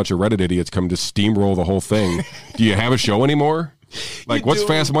then a bunch of Reddit idiots come to steamroll the whole thing, do you have a show anymore? Like, what's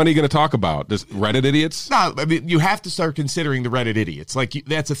Fast Money going to talk about? Just Reddit idiots? No, I mean, you have to start considering the Reddit idiots. Like,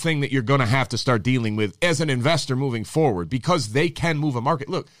 that's a thing that you're going to have to start dealing with as an investor moving forward because they can move a market.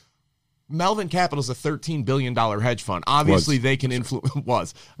 Look, Melvin Capital is a $13 billion hedge fund. Obviously, they can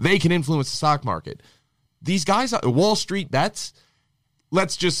influence the stock market. These guys, Wall Street Bets,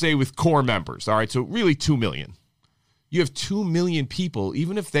 let's just say with core members, all right, so really 2 million. You have 2 million people,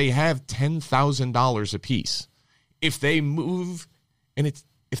 even if they have $10,000 apiece. If they move,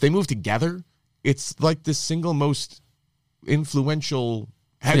 if they move together, it's like the single most influential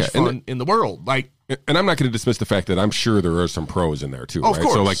hedge fund in the world. Like, and I'm not going to dismiss the fact that I'm sure there are some pros in there too. Of right?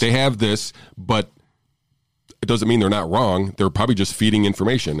 course. So like they have this, but it doesn't mean they're not wrong. They're probably just feeding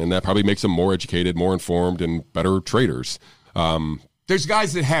information, and that probably makes them more educated, more informed, and better traders. There's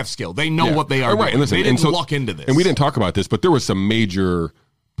guys that have skill. They know what they are doing. And listen, they didn't luck into this. And we didn't talk about this, but there was some major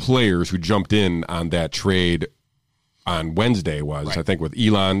players who jumped in on that trade on Wednesday I think with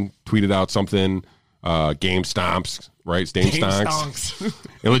Elon tweeted out something, Game Stomps, right? Game Stonks.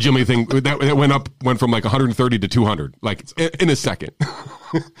 And legitimately thing that went from like 130 to 200, like in a second.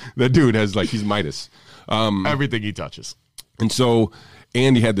 That dude has he's Midas. Everything he touches. And so,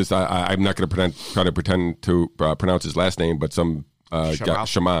 and he had this, I'm not going to try to pretend to pronounce his last name, but some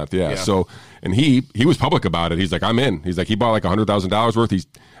Chamath, yeah. So, and he was public about it. He's like, I'm in. He's like, he bought like $100,000 worth.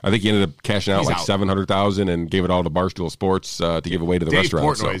 I think he ended up cashing out $700,000 and gave it all to Barstool Sports to give away to the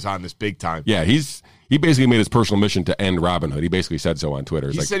restaurant. Dave Portnoy's on this big time. Yeah, he basically made his personal mission to end Robinhood. He basically said so on Twitter.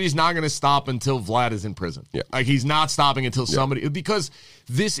 He said he's not going to stop until Vlad is in prison. Yeah. Like, he's not stopping until somebody, because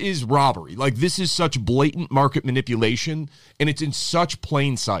this is robbery. Like, this is such blatant market manipulation, and it's in such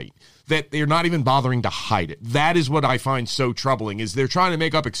plain sight that they're not even bothering to hide it. That is what I find so troubling, is they're trying to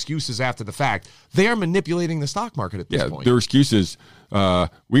make up excuses after the fact. They are manipulating the stock market at this point. Their excuses,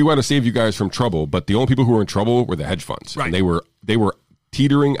 we want to save you guys from trouble, but the only people who were in trouble were the hedge funds. Right. And they were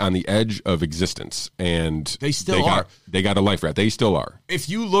teetering on the edge of existence, and they still are. They got a life rat. They still are. If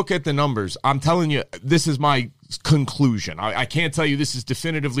you look at the numbers, I'm telling you, this is my conclusion. I can't tell you this is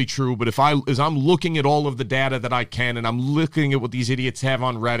definitively true, but as I'm looking at all of the data that I can, and I'm looking at what these idiots have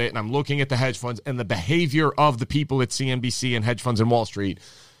on Reddit, and I'm looking at the hedge funds and the behavior of the people at CNBC and hedge funds in Wall Street,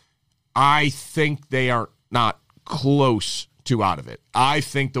 I think they are not close to out of it. I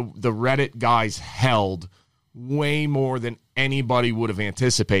think the Reddit guys held way more than anybody would have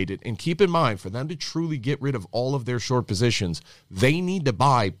anticipated. And keep in mind, for them to truly get rid of all of their short positions, they need to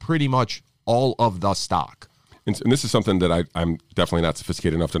buy pretty much all of the stock. And this is something that I'm definitely not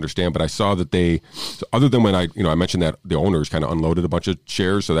sophisticated enough to understand, but I saw that other than when I mentioned that the owners kind of unloaded a bunch of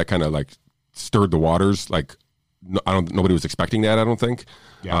shares, so that kind of like stirred the waters. Like, nobody was expecting that, I don't think.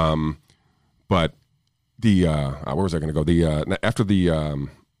 Yeah. But where was I going to go? After the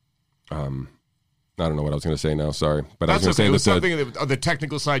I don't know what I was going to say now. Sorry, but that's I was going to say something on the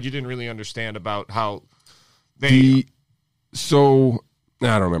technical side you didn't really understand about how So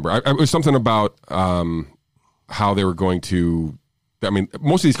I don't remember. It was something about how they were going to. I mean,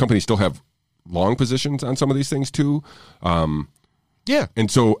 most of these companies still have long positions on some of these things too. Yeah, and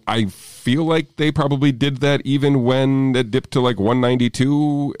so I feel like they probably did that even when it dipped to like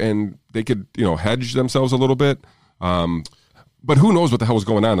 192, and they could hedge themselves a little bit. But who knows what the hell was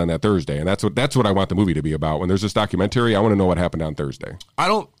going on that Thursday? And that's what I want the movie to be about. When there's this documentary, I want to know what happened on Thursday.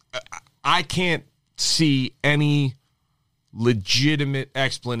 I can't see any legitimate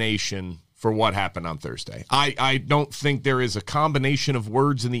explanation for what happened on Thursday. I don't think there is a combination of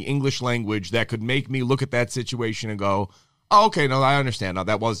words in the English language that could make me look at that situation and go, oh, okay, no, I understand. Now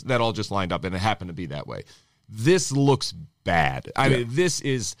that all just lined up and it happened to be that way. This looks bad. I mean, this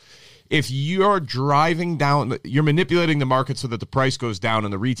is... If you're driving down, you're manipulating the market so that the price goes down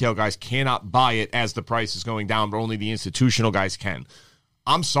and the retail guys cannot buy it as the price is going down, but only the institutional guys can.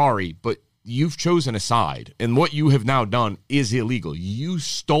 I'm sorry, but you've chosen a side, and what you have now done is illegal. You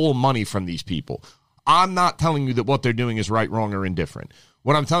stole money from these people. I'm not telling you that what they're doing is right, wrong, or indifferent.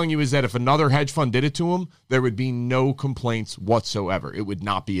 What I'm telling you is that if another hedge fund did it to them, there would be no complaints whatsoever. It would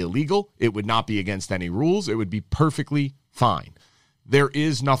not be illegal. It would not be against any rules. It would be perfectly fine. There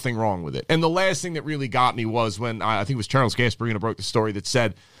is nothing wrong with it. And the last thing that really got me was when I think it was Charles Gasparino broke the story that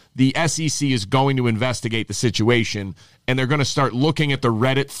said the SEC is going to investigate the situation and they're going to start looking at the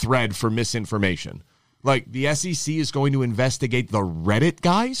Reddit thread for misinformation. Like, the SEC is going to investigate the Reddit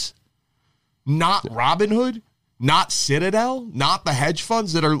guys? Not Robinhood? Not Citadel? Not the hedge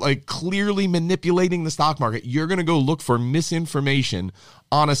funds that are like clearly manipulating the stock market? You're going to go look for misinformation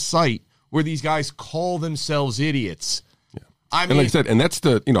on a site where these guys call themselves idiots. I mean, and like I said, and that's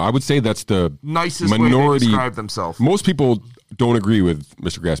the, I would say that's the nicest minority. way they describe themselves. Most people don't agree with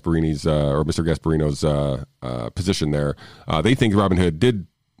Mr. Gasparini's or Mr. Gasparino's position there. They think Robinhood did,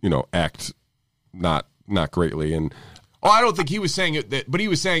 act not greatly. And I don't think he was saying it, but he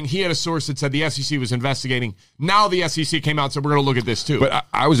was saying he had a source that said the SEC was investigating. Now the SEC came out and said, we're going to look at this too. But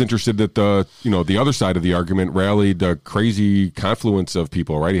I was interested that the other side of the argument rallied a crazy confluence of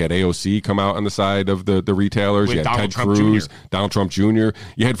people, right? You had AOC come out on the side of the retailers. With You had Donald Ted Trump Cruz, Jr. Donald Trump Jr.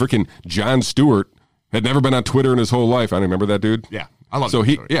 You had freaking Jon Stewart, had never been on Twitter in his whole life. I don't remember that dude. Yeah, I love so that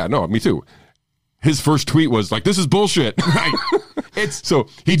he, story. yeah, no, me too. His first tweet was like, "This is bullshit." Right. So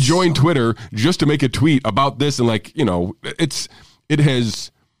he joined Twitter just to make a tweet about this, and it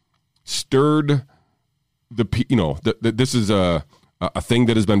has stirred this is a thing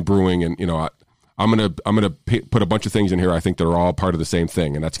that has been brewing, and I'm gonna put a bunch of things in here I think that are all part of the same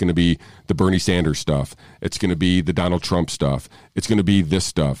thing, and that's going to be the Bernie Sanders stuff. It's going to be the Donald Trump stuff. It's going to be this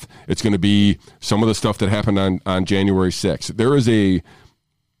stuff. It's going to be some of the stuff that happened on January 6th. There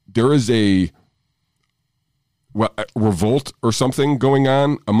is a revolt or something going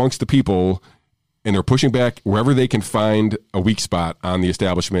on amongst the people, and they're pushing back wherever they can find a weak spot on the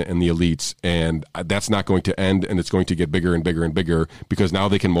establishment and the elites, and that's not going to end, and it's going to get bigger and bigger and bigger because now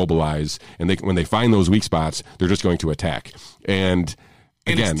they can mobilize, and when they find those weak spots, they're just going to attack. And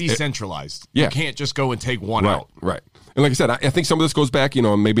again, it's decentralized. You can't just go and take one out. Right. And like I said, I think some of this goes back,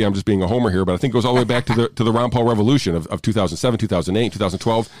 maybe I'm just being a homer here, but I think it goes all the way back to the Ron Paul revolution of 2007, 2008,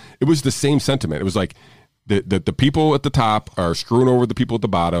 2012. It was the same sentiment. It was like, the people at the top are screwing over the people at the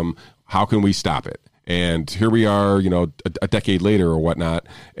bottom. How can we stop it? And here we are, a decade later or whatnot,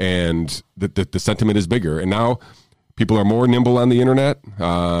 and the sentiment is bigger. And now people are more nimble on the internet.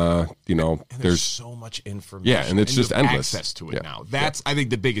 There's so much information. Yeah, and it's just endless. Access to it now. That's, I think,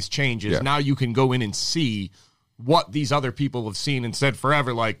 the biggest change is now you can go in and see what these other people have seen and said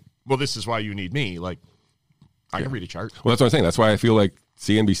forever, like, well, this is why you need me. Like, I can read a chart. Well, that's what I'm saying. That's why I feel like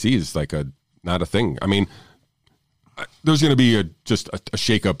CNBC is like not a thing. I mean, there's going to be just a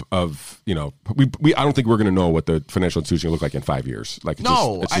shakeup of, I don't think we're going to know what the financial institution will look like in 5 years. Like,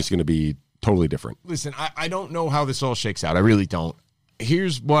 it's just going to be totally different. Listen, I don't know how this all shakes out. I really don't.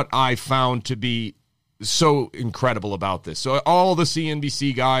 Here's what I found to be so incredible about this. So all the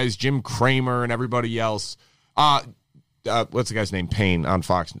CNBC guys, Jim Cramer and everybody else, what's the guy's name? Payne on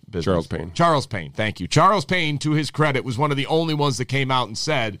Fox Business. Charles Payne. Thank you. Charles Payne, to his credit, was one of the only ones that came out and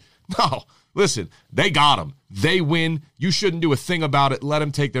said, no, listen, they got him. They win. You shouldn't do a thing about it. Let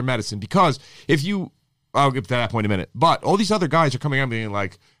them take their medicine. Because I'll get to that point in a minute. But all these other guys are coming out and being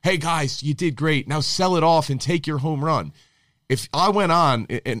like, hey, guys, you did great. Now sell it off and take your home run. If I went on,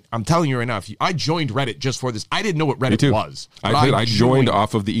 and I'm telling you right now, I joined Reddit just for this. I didn't know what Reddit was. I joined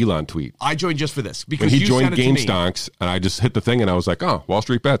off of the Elon tweet. I joined just for this. Because when he joined GameStonks, and I just hit the thing, and I was like, oh, Wall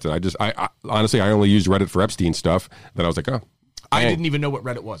Street Bets. And I honestly, I only used Reddit for Epstein stuff. Then I was like, oh. I didn't even know what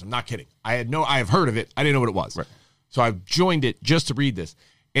Reddit was. I'm not kidding. I have heard of it. I didn't know what it was. Right. So I joined it just to read this.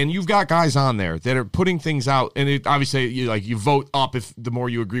 And you've got guys on there that are putting things out, and it obviously you vote up if the more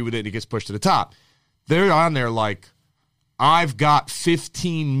you agree with it, and it gets pushed to the top. They're on there like, I've got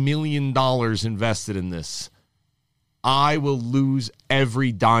 $15 million invested in this. I will lose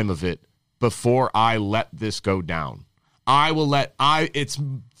every dime of it before I let this go down. It's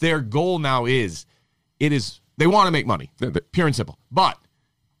their goal now they want to make money, pure and simple. But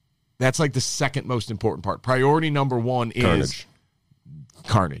that's like the second most important part. Priority number one is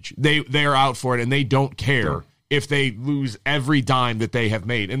carnage. They're out for it, and they don't care if they lose every dime that they have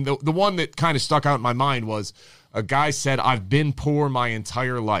made. And the one that kind of stuck out in my mind was a guy said, I've been poor my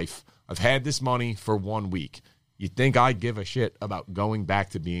entire life. I've had this money for 1 week. You'd think I'd give a shit about going back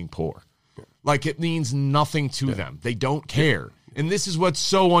to being poor. Like, it means nothing to them. They don't care. And this is what's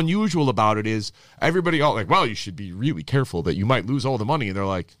so unusual about it is everybody all like, well, you should be really careful that you might lose all the money. And they're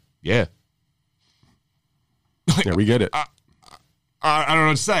like, yeah. Yeah, we get it. I don't know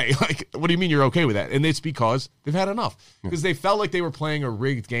what to say. Like, what do you mean you're okay with that? And it's because they've had enough. Because they felt like they were playing a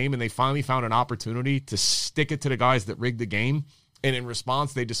rigged game, and they finally found an opportunity to stick it to the guys that rigged the game. And in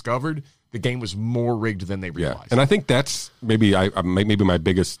response, they discovered the game was more rigged than they realized. Yeah. And I think that's maybe my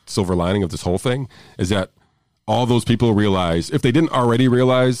biggest silver lining of this whole thing is that all those people realize, if they didn't already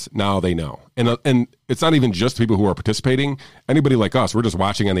realize, now they know. And it's not even just people who are participating. Anybody like us, we're just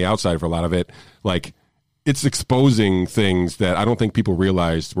watching on the outside for a lot of it. Like, it's exposing things that I don't think people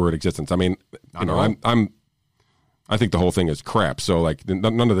realized were in existence. I mean, I think the whole thing is crap. So like,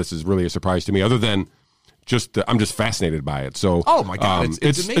 none of this is really a surprise to me, other than I'm just fascinated by it. So, oh my God,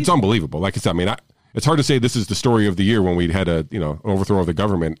 it's unbelievable. Like I said, I mean, it's hard to say this is the story of the year when we had a overthrow of the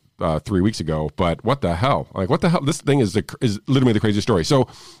government 3 weeks ago. But what the hell? Like, what the hell? This thing is literally the craziest story. So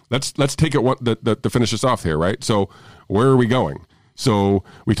let's take it to finish this off here, right? So where are we going? So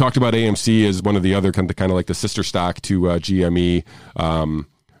we talked about AMC as one of the other kind of like the sister stock to GME.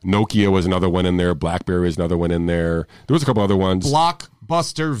 Nokia was another one in there. BlackBerry was another one in there. There was a couple other ones.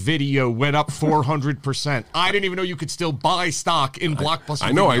 Blockbuster Video went up 400%. I didn't even know you could still buy stock in Blockbuster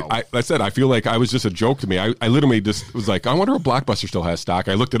I know. Video. I said, I feel like I was just a joke to me. I literally just was like, I wonder if Blockbuster still has stock.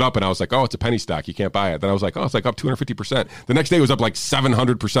 I looked it up and I was like, oh, it's a penny stock. You can't buy it. Then I was like, oh, it's like up 250%. The next day it was up like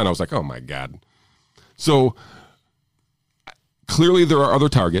 700%. I was like, oh my God. So clearly there are other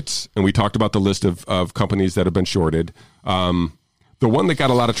targets, and we talked about the list of companies that have been shorted. The one that got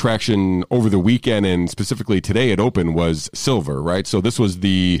a lot of traction over the weekend and specifically today at open was silver, right? So this was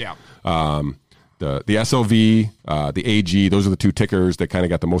the SLV, the AG. Those are the two tickers that kind of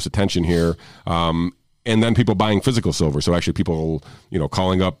got the most attention here. And then people buying physical silver. So actually people,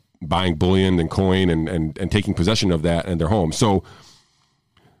 calling up, buying bullion and coin and taking possession of that in their home. So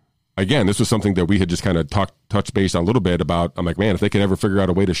again, this was something that we had just kind of touched base on a little bit about. I'm like, man, if they could ever figure out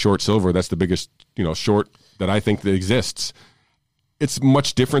a way to short silver, that's the biggest, short that I think that exists. It's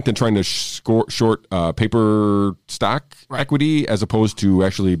much different than trying to short paper stock equity as opposed to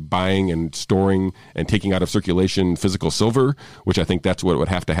actually buying and storing and taking out of circulation physical silver, which I think that's what would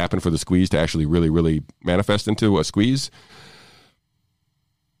have to happen for the squeeze to actually really, really manifest into a squeeze.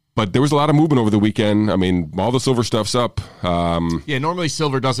 But there was a lot of movement over the weekend. I mean, all the silver stuff's up. Normally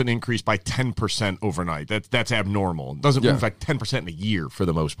silver doesn't increase by 10% overnight. That's abnormal. It doesn't move like 10% in a year for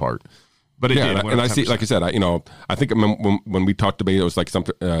the most part. But it did. And I see, like I said, I think when we talked about it, it was like some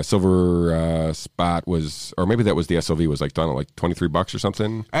silver spot was, or maybe that was the SLV was like done at like $23 or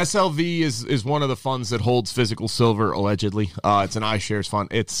something. SLV is one of the funds that holds physical silver allegedly. It's an iShares fund.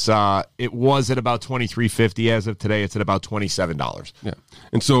 It was at about $23.50 as of today. It's at about $27. Yeah,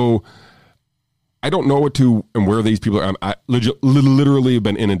 and so I don't know what to and where these people are. I literally have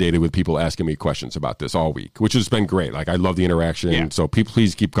been inundated with people asking me questions about this all week, which has been great. Like, I love the interaction. Yeah. So people,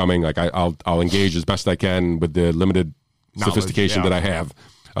 please keep coming. Like, I'll engage as best I can with the limited sophistication that I have.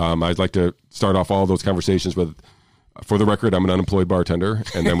 I'd like to start off all those conversations with, for the record, I'm an unemployed bartender,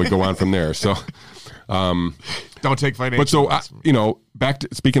 and then we go on from there. So, don't take financial. But so, back to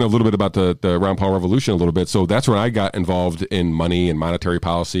speaking a little bit about the Ron Paul revolution a little bit. So that's when I got involved in money and monetary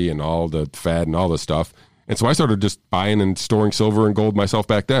policy and all the Fed and all this stuff. And so I started just buying and storing silver and gold myself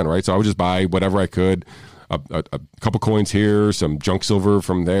back then, right? So I would just buy whatever I could, a couple coins here, some junk silver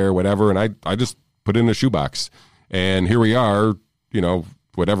from there, whatever. And I just put it in a shoebox. And here we are,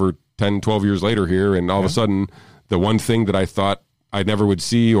 10, 12 years later here. And all of a sudden, the one thing that I thought I never would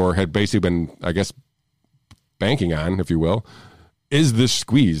see or had basically been, I guess, banking on, if you will, is this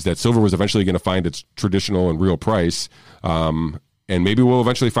squeeze that silver was eventually going to find its traditional and real price. And maybe we'll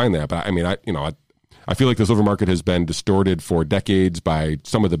eventually find that. But I mean, I feel like the silver market has been distorted for decades by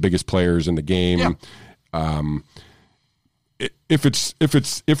some of the biggest players in the game. Yeah.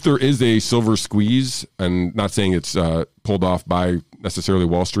 If there is a silver squeeze, and not saying it's pulled off by necessarily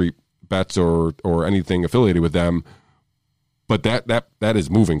Wall Street bets or anything affiliated with them, but that is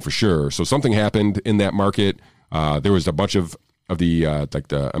moving for sure. So something happened in that market. There was a bunch of the like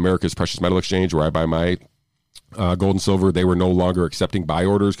the America's Precious Metal Exchange, where I buy my gold and silver. They were no longer accepting buy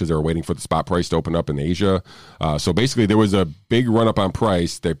orders because they were waiting for the spot price to open up in Asia. So basically, there was a big run up on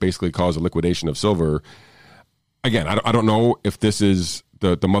price that basically caused a liquidation of silver. Again, I don't know if this is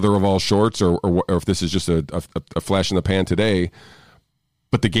the mother of all shorts or if this is just a flash in the pan today.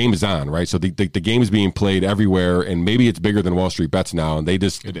 But the game is on, right? So the game is being played everywhere, and maybe it's bigger than Wall Street Bets now, and they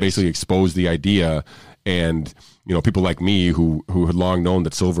just basically expose the idea. And people like me who had long known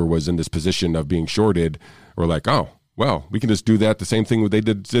that silver was in this position of being shorted were like, oh, well, we can just do that. The same thing they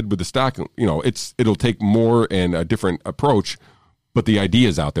did with the stock. It'll take more and a different approach, But the idea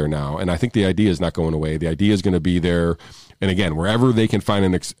is out there now, and I think the idea is not going away. The idea is going to be there, and again, wherever they can find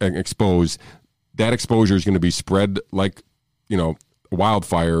an expose, that exposure is going to be spread like,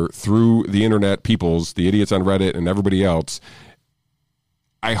 wildfire through the internet peoples, the idiots on Reddit and everybody else.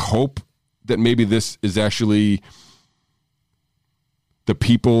 I hope that maybe this is actually the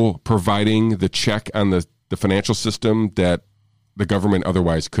people providing the check on the financial system that the government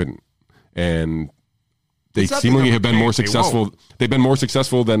otherwise couldn't. And they seemingly have been more successful. They've been more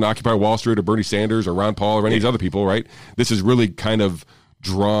successful than Occupy Wall Street or Bernie Sanders or Ron Paul or any of these other people, right? This is really kind of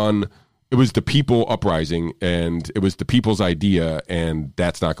drawn. It was the people uprising, and it was the people's idea, and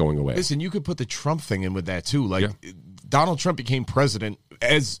that's not going away. Listen, you could put the Trump thing in with that too. Like, Donald Trump became president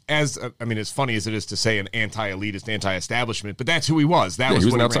as funny as it is to say an anti-elitist, anti-establishment, but that's who he was. That was he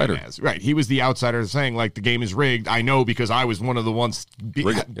was what an outsider. Ran as. Right. He was the outsider saying, like, the game is rigged. I know because I was one of the ones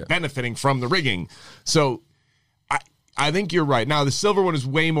benefiting from the rigging. So I think you're right. Now, the silver one is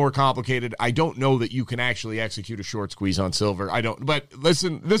way more complicated. I don't know that you can actually execute a short squeeze on silver. I don't. But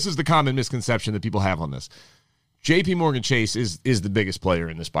listen, this is the common misconception that people have on this. JP Morgan Chase is the biggest player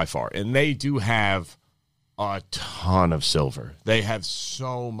in this by far, and they do have a ton of silver. They have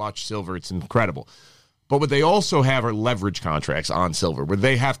so much silver. It's incredible. But what they also have are leverage contracts on silver where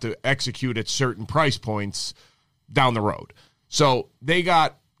they have to execute at certain price points down the road. So they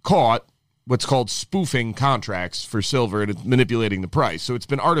got caught what's called spoofing contracts for silver and manipulating the price. So it's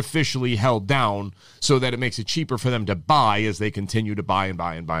been artificially held down so that it makes it cheaper for them to buy as they continue to buy and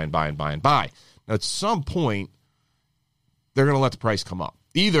buy and buy and buy and buy and buy. Now, at some point, they're going to let the price come up.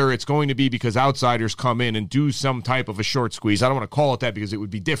 Either it's going to be because outsiders come in and do some type of a short squeeze. I don't want to call it that because it would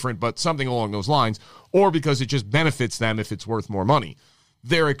be different, but something along those lines, or because it just benefits them if it's worth more money.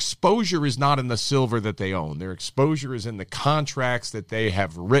 Their exposure is not in the silver that they own. Their exposure is in the contracts that they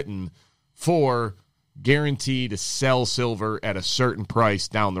have written for guarantee to sell silver at a certain price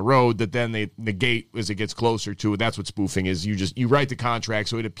down the road that then they negate as it gets closer to it. That's what spoofing is. You write the contract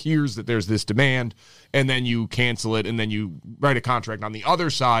so it appears that there's this demand, and then you cancel it, and then you write a contract on the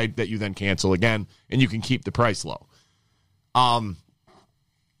other side that you then cancel again, and you can keep the price low.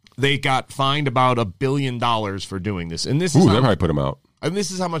 They got fined about $1 billion for doing this. And this is that probably put them out. And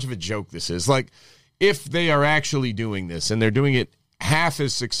this is how much of a joke this is. Like, if they are actually doing this, and they're doing it half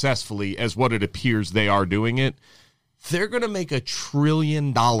as successfully as what it appears they are doing it, they're going to make $1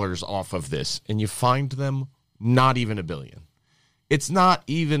 trillion off of this, and you find them not even $1 billion. It's not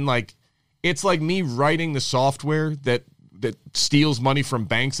even like, it's like me writing the software that steals money from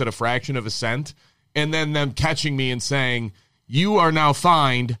banks at a fraction of a cent, and then them catching me and saying, you are now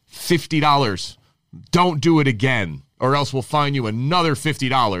fined $50. Don't do it again, or else we'll fine you another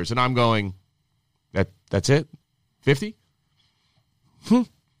 $50. And I'm going, that's it? 50?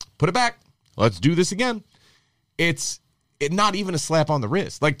 Put it back. Let's do this again. It's not even a slap on the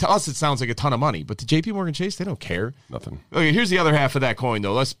wrist. Like, to us, it sounds like a ton of money, but to JP Morgan Chase, they don't care. Nothing. Okay, here's the other half of that coin,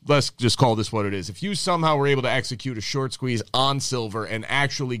 though. Let's just call this what it is. If you somehow were able to execute a short squeeze on silver and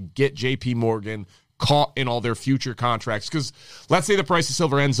actually get JP Morgan caught in all their future contracts, because let's say the price of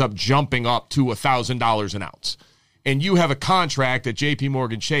silver ends up jumping up to $1,000 an ounce, and you have a contract at JP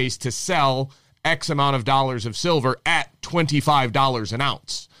Morgan Chase to sell X amount of dollars of silver at $25 an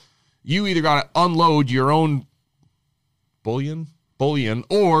ounce. You either got to unload your own bullion,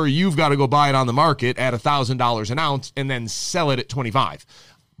 or you've got to go buy it on the market at $1,000 an ounce and then sell it at $25.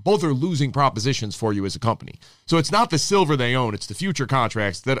 Both are losing propositions for you as a company. So it's not the silver they own, it's the future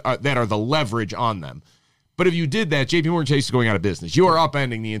contracts that are the leverage on them. But if you did that, JP Morgan Chase is going out of business. You are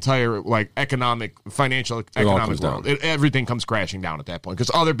upending the entire financial economic world. Everything comes crashing down at that point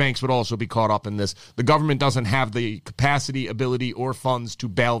because other banks would also be caught up in this. The government doesn't have the capacity, ability, or funds to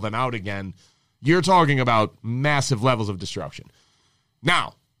bail them out again. You're talking about massive levels of destruction.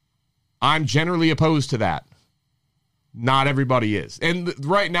 Now, I'm generally opposed to that. Not everybody is. And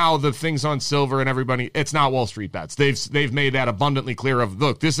right now, the things on silver and everybody, it's not Wall Street bets. They've made that abundantly clear of,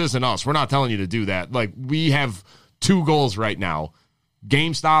 look, this isn't us. We're not telling you to do that. Like, we have two goals right now,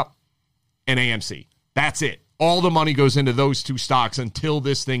 GameStop and AMC. That's it. All the money goes into those two stocks until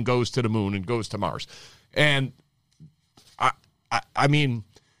this thing goes to the moon and goes to Mars. And, I mean,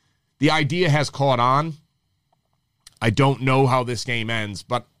 the idea has caught on. I don't know how this game ends,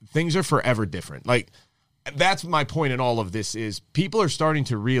 but things are forever different. Like, that's my point in all of this is people are starting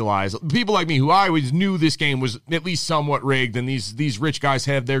to realize, people like me who I always knew this game was at least somewhat rigged, and these rich guys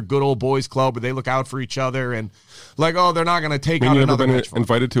have their good old boys club where they look out for each other and like, oh, they're not going to take out another hedge fund.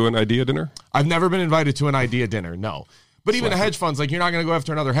 Invited to an idea dinner? I've never been invited to an idea dinner, no. But even the hedge funds, like, you're not going to go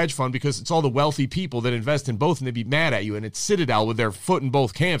after another hedge fund because it's all the wealthy people that invest in both and they'd be mad at you. And it's Citadel with their foot in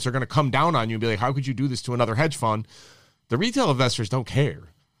both camps are going to come down on you and be like, how could you do this to another hedge fund? The retail investors don't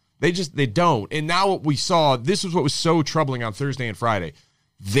care. They don't. And now what we saw, this is what was so troubling on Thursday and Friday.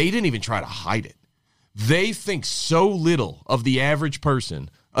 They didn't even try to hide it. They think so little of the average person.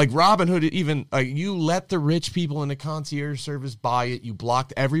 Like Robinhood, even you let the rich people in the concierge service buy it. You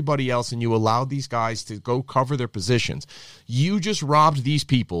blocked everybody else, and you allowed these guys to go cover their positions. You just robbed these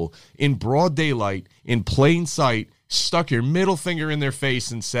people in broad daylight, in plain sight, stuck your middle finger in their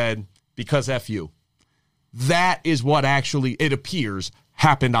face and said, because F you. That is what actually, it appears,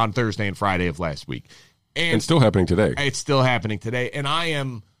 happened on Thursday and Friday of last week. And still happening today. It's still happening today. And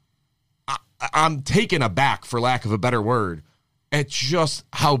I'm taken aback, for lack of a better word, at just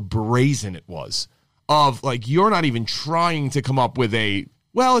how brazen it was. Of, like, you're not even trying to come up with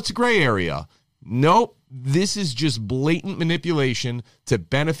it's a gray area. Nope. This is just blatant manipulation to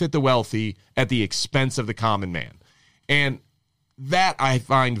benefit the wealthy at the expense of the common man. And that I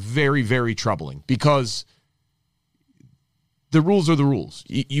find very, very troubling, because the rules are the rules.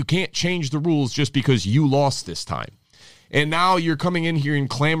 You can't change the rules just because you lost this time. And now you're coming in here and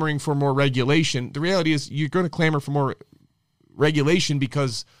clamoring for more regulation. The reality is you're going to clamor for more regulation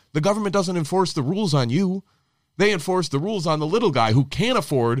because the government doesn't enforce the rules on you. They enforce the rules on the little guy who can't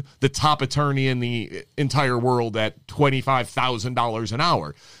afford the top attorney in the entire world at $25,000 an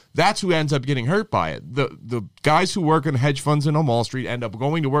hour. That's who ends up getting hurt by it. The guys who work in hedge funds and on Wall Street end up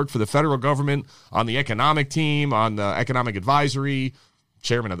going to work for the federal government on the economic team, on the economic advisory,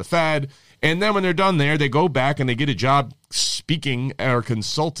 chairman of the Fed. And then when they're done there, they go back and they get a job speaking or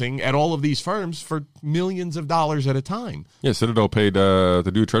consulting at all of these firms for millions of dollars at a time. Yeah, Citadel paid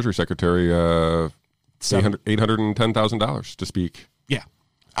the new Treasury Secretary $810,000 to speak. Yeah.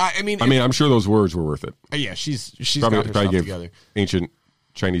 I mean, I'm sure those words were worth it. Yeah, she's probably, got her stuff together. Ancient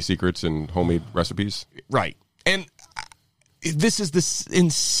Chinese secrets and homemade recipes. Right. And this is this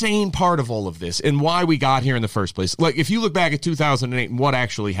insane part of all of this and why we got here in the first place. Like, if you look back at 2008 and what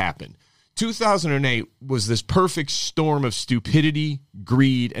actually happened, 2008 was this perfect storm of stupidity,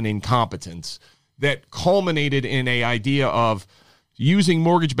 greed, and incompetence that culminated in an idea of using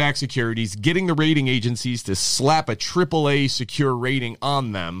mortgage-backed securities, getting the rating agencies to slap a AAA secure rating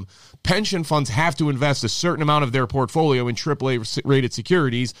on them. Pension funds have to invest a certain amount of their portfolio in AAA-rated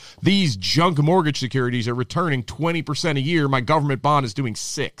securities. These junk mortgage securities are returning 20% a year. My government bond is doing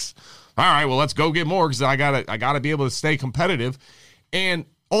 6%. All right, well, let's go get more because I gotta be able to stay competitive. And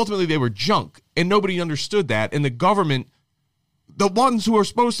ultimately, they were junk, and nobody understood that. And the government, the ones who are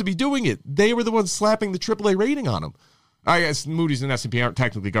supposed to be doing it, they were the ones slapping the AAA rating on them. I guess Moody's and S&P aren't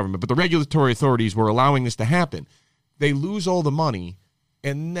technically government, but the regulatory authorities were allowing this to happen. They lose all the money,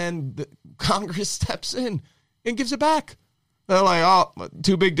 and then the Congress steps in and gives it back. They're like, oh,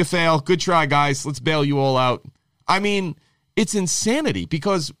 too big to fail. Good try, guys. Let's bail you all out. I mean, it's insanity,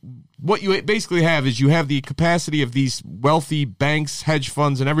 because what you basically have is you have the capacity of these wealthy banks, hedge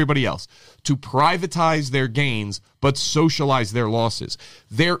funds, and everybody else to privatize their gains but socialize their losses.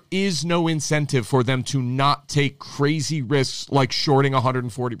 There is no incentive for them to not take crazy risks like shorting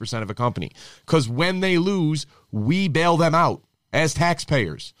 140% of a company, because when they lose, we bail them out as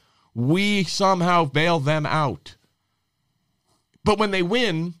taxpayers. We somehow bail them out. But when they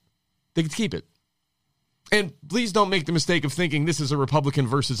win, they can keep it. And please don't make the mistake of thinking this is a Republican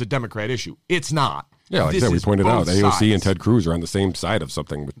versus a Democrat issue. It's not. Yeah, like I said, we pointed out, AOC and Ted Cruz are on the same side of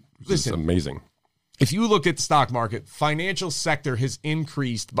something, which is amazing. If you look at the stock market, financial sector has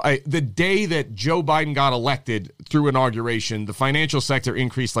increased. By the day that Joe Biden got elected through inauguration, the financial sector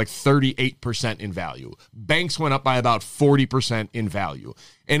increased like 38% in value. Banks went up by about 40% in value.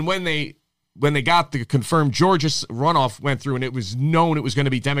 And when they got the confirmed Georgia runoff went through and it was known it was going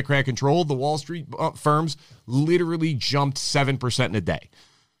to be Democrat controlled, the Wall Street firms literally jumped 7% in a day.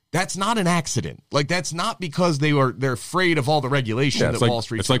 That's not an accident. Like, that's not because they're afraid of all the regulation that Wall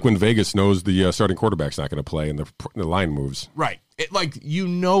Street. It's like when Vegas knows the starting quarterback's not going to play and the line moves. Right. You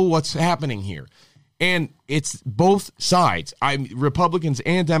know what's happening here. And it's both sides. Republicans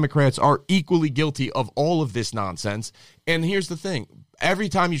and Democrats are equally guilty of all of this nonsense. And here's the thing. Every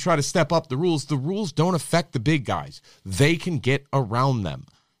time you try to step up the rules don't affect the big guys. They can get around them.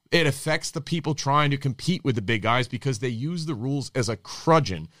 It affects the people trying to compete with the big guys because they use the rules as a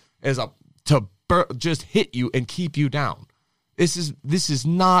crudgeon, just hit you and keep you down. This is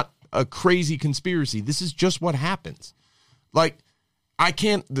not a crazy conspiracy. This is just what happens.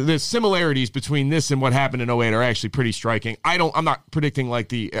 The similarities between this and what happened in 2008 are actually pretty striking. I'm not predicting like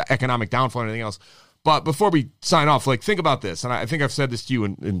the economic downfall or anything else. But before we sign off, think about this, and I think I've said this to you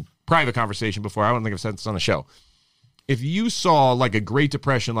in private conversation before. I don't think I've said this on the show. If you saw like a Great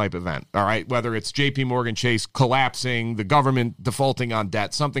Depression-like event, all right, whether it's J.P. Morgan Chase collapsing, the government defaulting on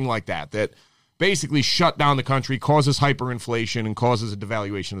debt, something like that basically shut down the country, causes hyperinflation, and causes a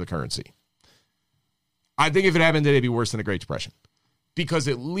devaluation of the currency. I think if it happened today, it'd be worse than the Great Depression. Because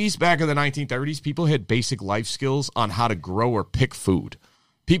at least back in the 1930s, people had basic life skills on how to grow or pick food.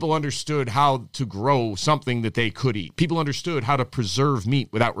 People understood how to grow something that they could eat. People understood how to preserve meat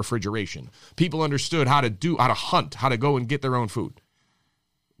without refrigeration. People understood how to hunt, how to go and get their own food.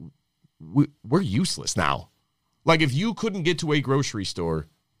 We're useless now. Like, if you couldn't get to a grocery store,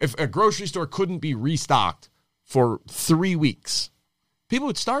 if a grocery store couldn't be restocked for 3 weeks, people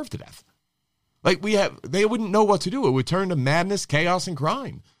would starve to death. Like, they wouldn't know what to do. It would turn to madness, chaos, and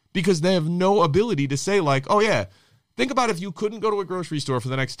crime because they have no ability to say, like, oh, yeah, think about if you couldn't go to a grocery store for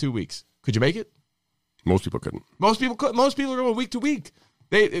the next 2 weeks. Could you make it? Most people couldn't. Most people could. Most people are going week to week.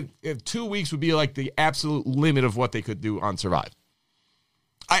 If 2 weeks would be like the absolute limit of what they could do on Survive.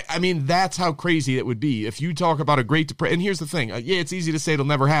 I mean, that's how crazy it would be. If you talk about a Great Depression, and here's the thing. Yeah, it's easy to say it'll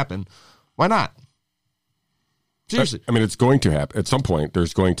never happen. Why not? Seriously. I mean, it's going to happen. At some point,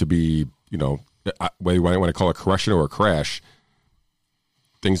 there's going to be, whether you want to call it a correction or a crash,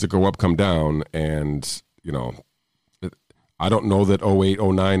 things that go up come down. And, I don't know that 08,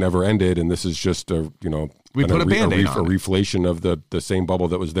 09 ever ended. And this is just we put a Band-Aid on a reflation of the same bubble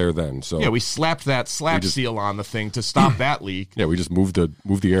that was there then. So yeah, we slapped that seal on the thing to stop that leak. Yeah, we just moved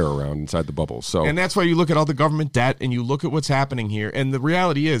the air around inside the bubble. So, and that's why you look at all the government debt and you look at what's happening here. And the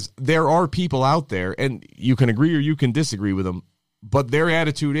reality is there are people out there, and you can agree or you can disagree with them, but their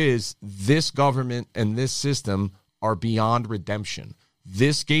attitude is this government and this system are beyond redemption.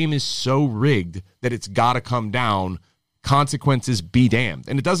 This game is so rigged that it's got to come down. Consequences be damned.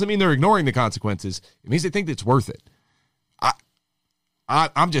 And it doesn't mean they're ignoring the consequences. It means they think it's worth it.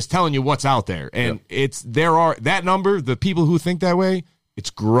 I'm just telling you what's out there. And that number, the people who think that way,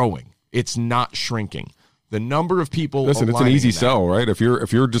 it's growing. It's not shrinking. The number of people. Listen, it's an easy sell, right? If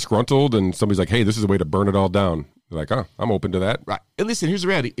you're disgruntled and somebody's like, hey, this is a way to burn it all down. You're like, I'm open to that. Right. And listen, here's the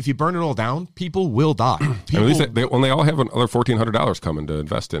reality. If you burn it all down, people will die. At least they all have another $1,400 coming to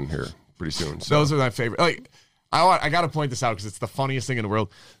invest in here pretty soon. So. Those are my favorite. Like, I got to point this out because it's the funniest thing in the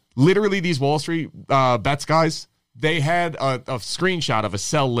world. Literally, these Wall Street bets guys, they had a screenshot of a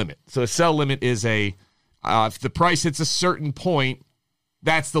sell limit. So a sell limit is if the price hits a certain point,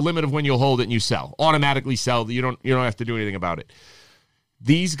 that's the limit of when you'll hold it and you sell. Automatically sell. You don't have to do anything about it.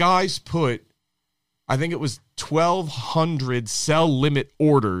 These guys put, I think it was 1,200 sell limit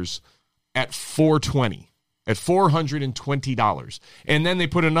orders at $420, at $420. And then they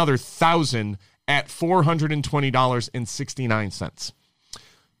put another 1,000 at $420.69.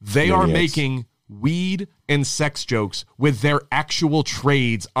 They are making weed and sex jokes with their actual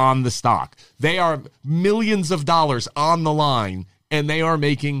trades on the stock. They are millions of dollars on the line, and they are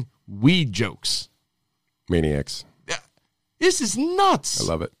making weed jokes. Maniacs. This is nuts. I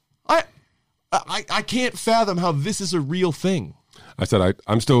love it. I can't fathom how this is a real thing. I said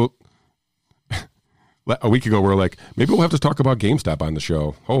I'm still... A week ago, we're like, maybe we'll have to talk about GameStop on the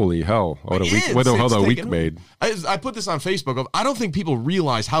show. Holy hell. What a week made. I put this on Facebook. I don't think people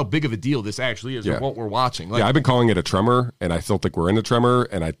realize how big of a deal this actually is or what we're watching. I've been calling it a tremor, and I still think we're in a tremor,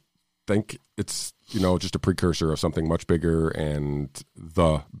 and I think it's, just a precursor of something much bigger and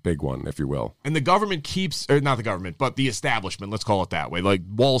the big one, if you will. And the government not the government, but the establishment, let's call it that way, like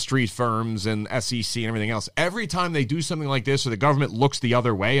Wall Street firms and SEC and everything else. Every time they do something like this or the government looks the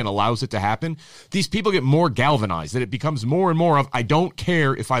other way and allows it to happen, these people get more galvanized, that it becomes more and more of, I don't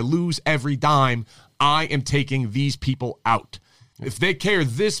care if I lose every dime, I am taking these people out. If they care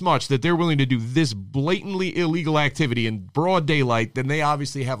this much that they're willing to do this blatantly illegal activity in broad daylight, then they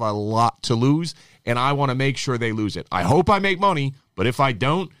obviously have a lot to lose, and I want to make sure they lose it. I hope I make money, but if I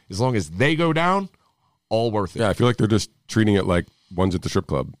don't, as long as they go down, all worth it. Yeah, I feel like they're just treating it like ones at the strip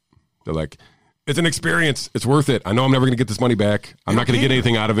club. They're like, it's an experience. It's worth it. I know I'm never going to get this money back. I'm not going to get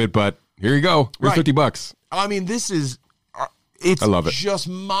anything out of it, but here you go. Here's $50. I mean, this is... It's I love it. Just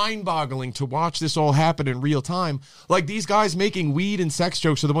mind-boggling to watch this all happen in real time. Like, these guys making weed and sex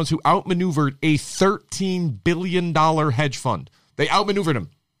jokes are the ones who outmaneuvered a $13 billion hedge fund. They outmaneuvered him.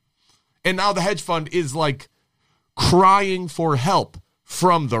 And now the hedge fund is, like, crying for help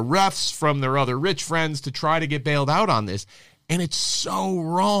from the refs, from their other rich friends to try to get bailed out on this. And it's so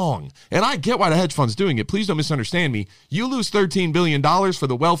wrong. And I get why the hedge fund's doing it. Please don't misunderstand me. You lose $13 billion for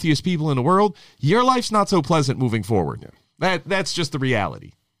the wealthiest people in the world, your life's not so pleasant moving forward. Yeah. That's just the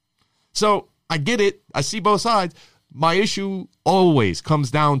reality. So I get it. I see both sides. My issue always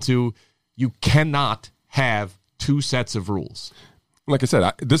comes down to you cannot have two sets of rules. Like I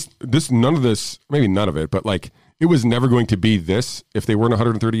said, none of this, maybe none of it, but like it was never going to be this if they weren't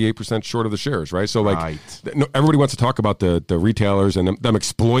 138% short of the shares, right? So like everybody wants to talk about the retailers and them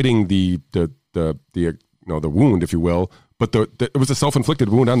exploiting the the wound, if you will, but it was a self-inflicted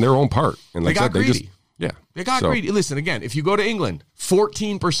wound on their own part. And like they got greedy. They got greedy. Listen, again, if you go to England,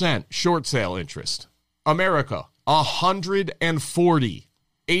 14% short sale interest. America, 140,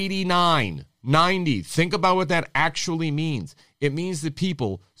 89, 90. Think about what that actually means. It means that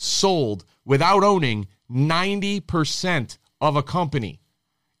people sold without owning 90% of a company.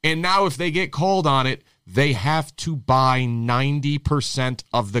 And now if they get called on it, they have to buy 90%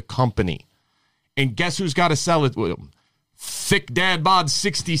 of the company. And guess who's got to sell it with them? Thick Dad Bod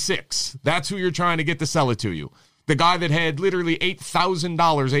 66. That's who you're trying to get to sell it to you. The guy that had literally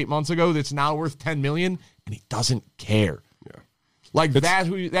 $8,000 8 months ago that's now worth $10 million, and he doesn't care. Yeah. Like that's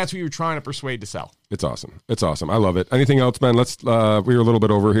who you're trying to persuade to sell. It's awesome. It's awesome. I love it. Anything else, Ben? Let's we were a little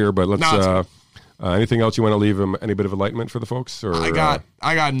bit over here, but let's anything else you want to leave them? Any bit of enlightenment for the folks? Or I got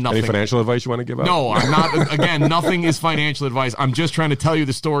nothing. Any financial advice you want to give out? No, I'm not. Again, nothing is financial advice. I'm just trying to tell you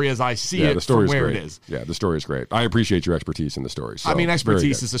the story as I see it from where great. It is. Yeah, the story is great. I appreciate your expertise in the story. So, I mean,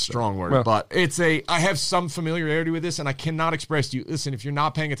 expertise is a strong word, but I have some familiarity with this, and I cannot express to you, listen, if you're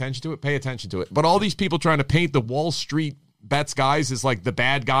not paying attention to it, pay attention to it. But all these people trying to paint the Wall Street bets guys as like the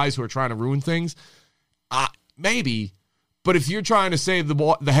bad guys who are trying to ruin things, maybe. But if you're trying to say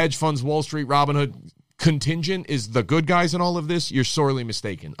the hedge funds, Wall Street, Robinhood contingent is the good guys in all of this, you're sorely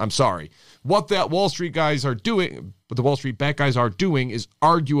mistaken. I'm sorry. What that Wall Street guys are doing, what the Wall Street bet guys are doing is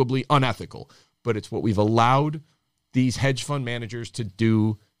arguably unethical, but it's what we've allowed these hedge fund managers to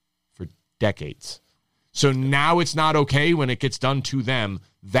do for decades. So now it's not okay when it gets done to them.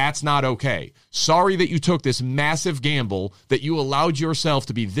 That's not okay. Sorry that you took this massive gamble, that you allowed yourself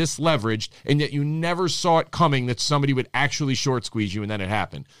to be this leveraged, and yet you never saw it coming that somebody would actually short squeeze you, and then it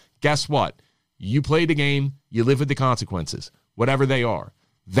happened. Guess what? You played the game, you live with the consequences, whatever they are.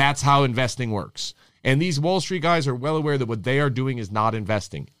 That's how investing works. And these Wall Street guys are well aware that what they are doing is not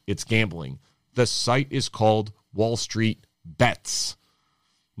investing. It's gambling. The site is called Wall Street Bets,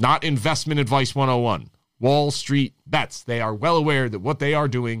 not Investment Advice 101. Wall Street Bets. They are well aware that what they are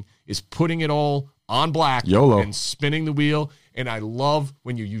doing is putting it all on black YOLO. And spinning the wheel. And I love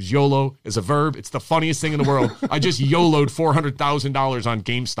when you use YOLO as a verb. It's the funniest thing in the world. I just YOLO'd $400,000 on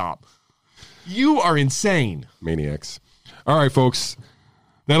GameStop. You are insane. Maniacs. All right, folks.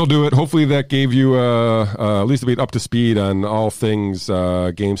 That'll do it. Hopefully that gave you at least a bit up to speed on all things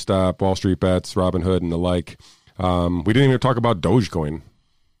GameStop, Wall Street Bets, Robinhood, and the like. We didn't even talk about Dogecoin.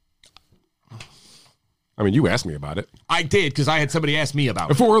 I mean, you asked me about it. I did, because I had somebody ask me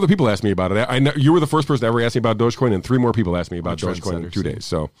about it. 4 other people asked me about it. I know you were the first person to ever ask me about Dogecoin, and 3 more people asked me about Dogecoin in 2 days.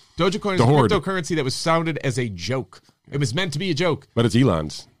 So Dogecoin is a cryptocurrency that was sounded as a joke. It was meant to be a joke. But it's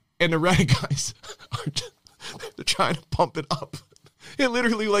Elon's. And the Reddit guys they're trying to pump it up. It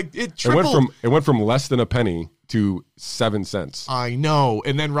literally it tripled. It went from less than a penny to 7 cents. I know.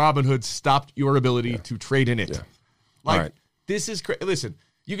 And then Robinhood stopped your ability to trade in it. Yeah. This is crazy. Listen,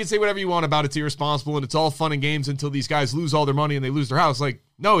 you can say whatever you want about it's irresponsible and it's all fun and games until these guys lose all their money and they lose their house.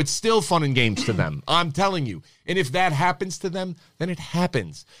 No, it's still fun and games to them. I'm telling you. And if that happens to them, then it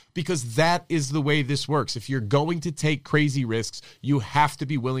happens. Because that is the way this works. If you're going to take crazy risks, you have to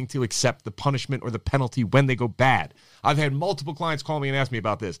be willing to accept the punishment or the penalty when they go bad. I've had multiple clients call me and ask me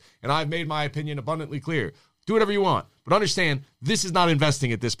about this, and I've made my opinion abundantly clear. Do whatever you want, but understand this is not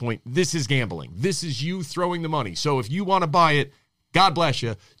investing at this point. This is gambling. This is you throwing the money. So if you want to buy it, God bless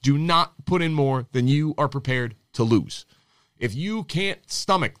you. Do not put in more than you are prepared to lose. If you can't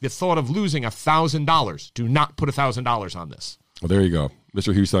stomach the thought of losing $1,000, do not put $1,000 on this. Well, there you go.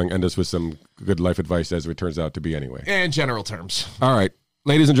 Mr. Husung, end us with some good life advice, as it turns out to be anyway. In general terms. All right.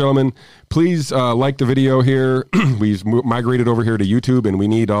 Ladies and gentlemen, please like the video here. We've migrated over here to YouTube, and we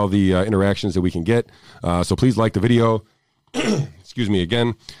need all the interactions that we can get. So please like the video. Excuse me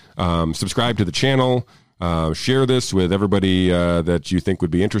again. Subscribe to the channel. Share this with everybody that you think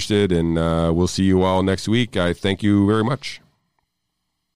would be interested, and we'll see you all next week. I thank you very much.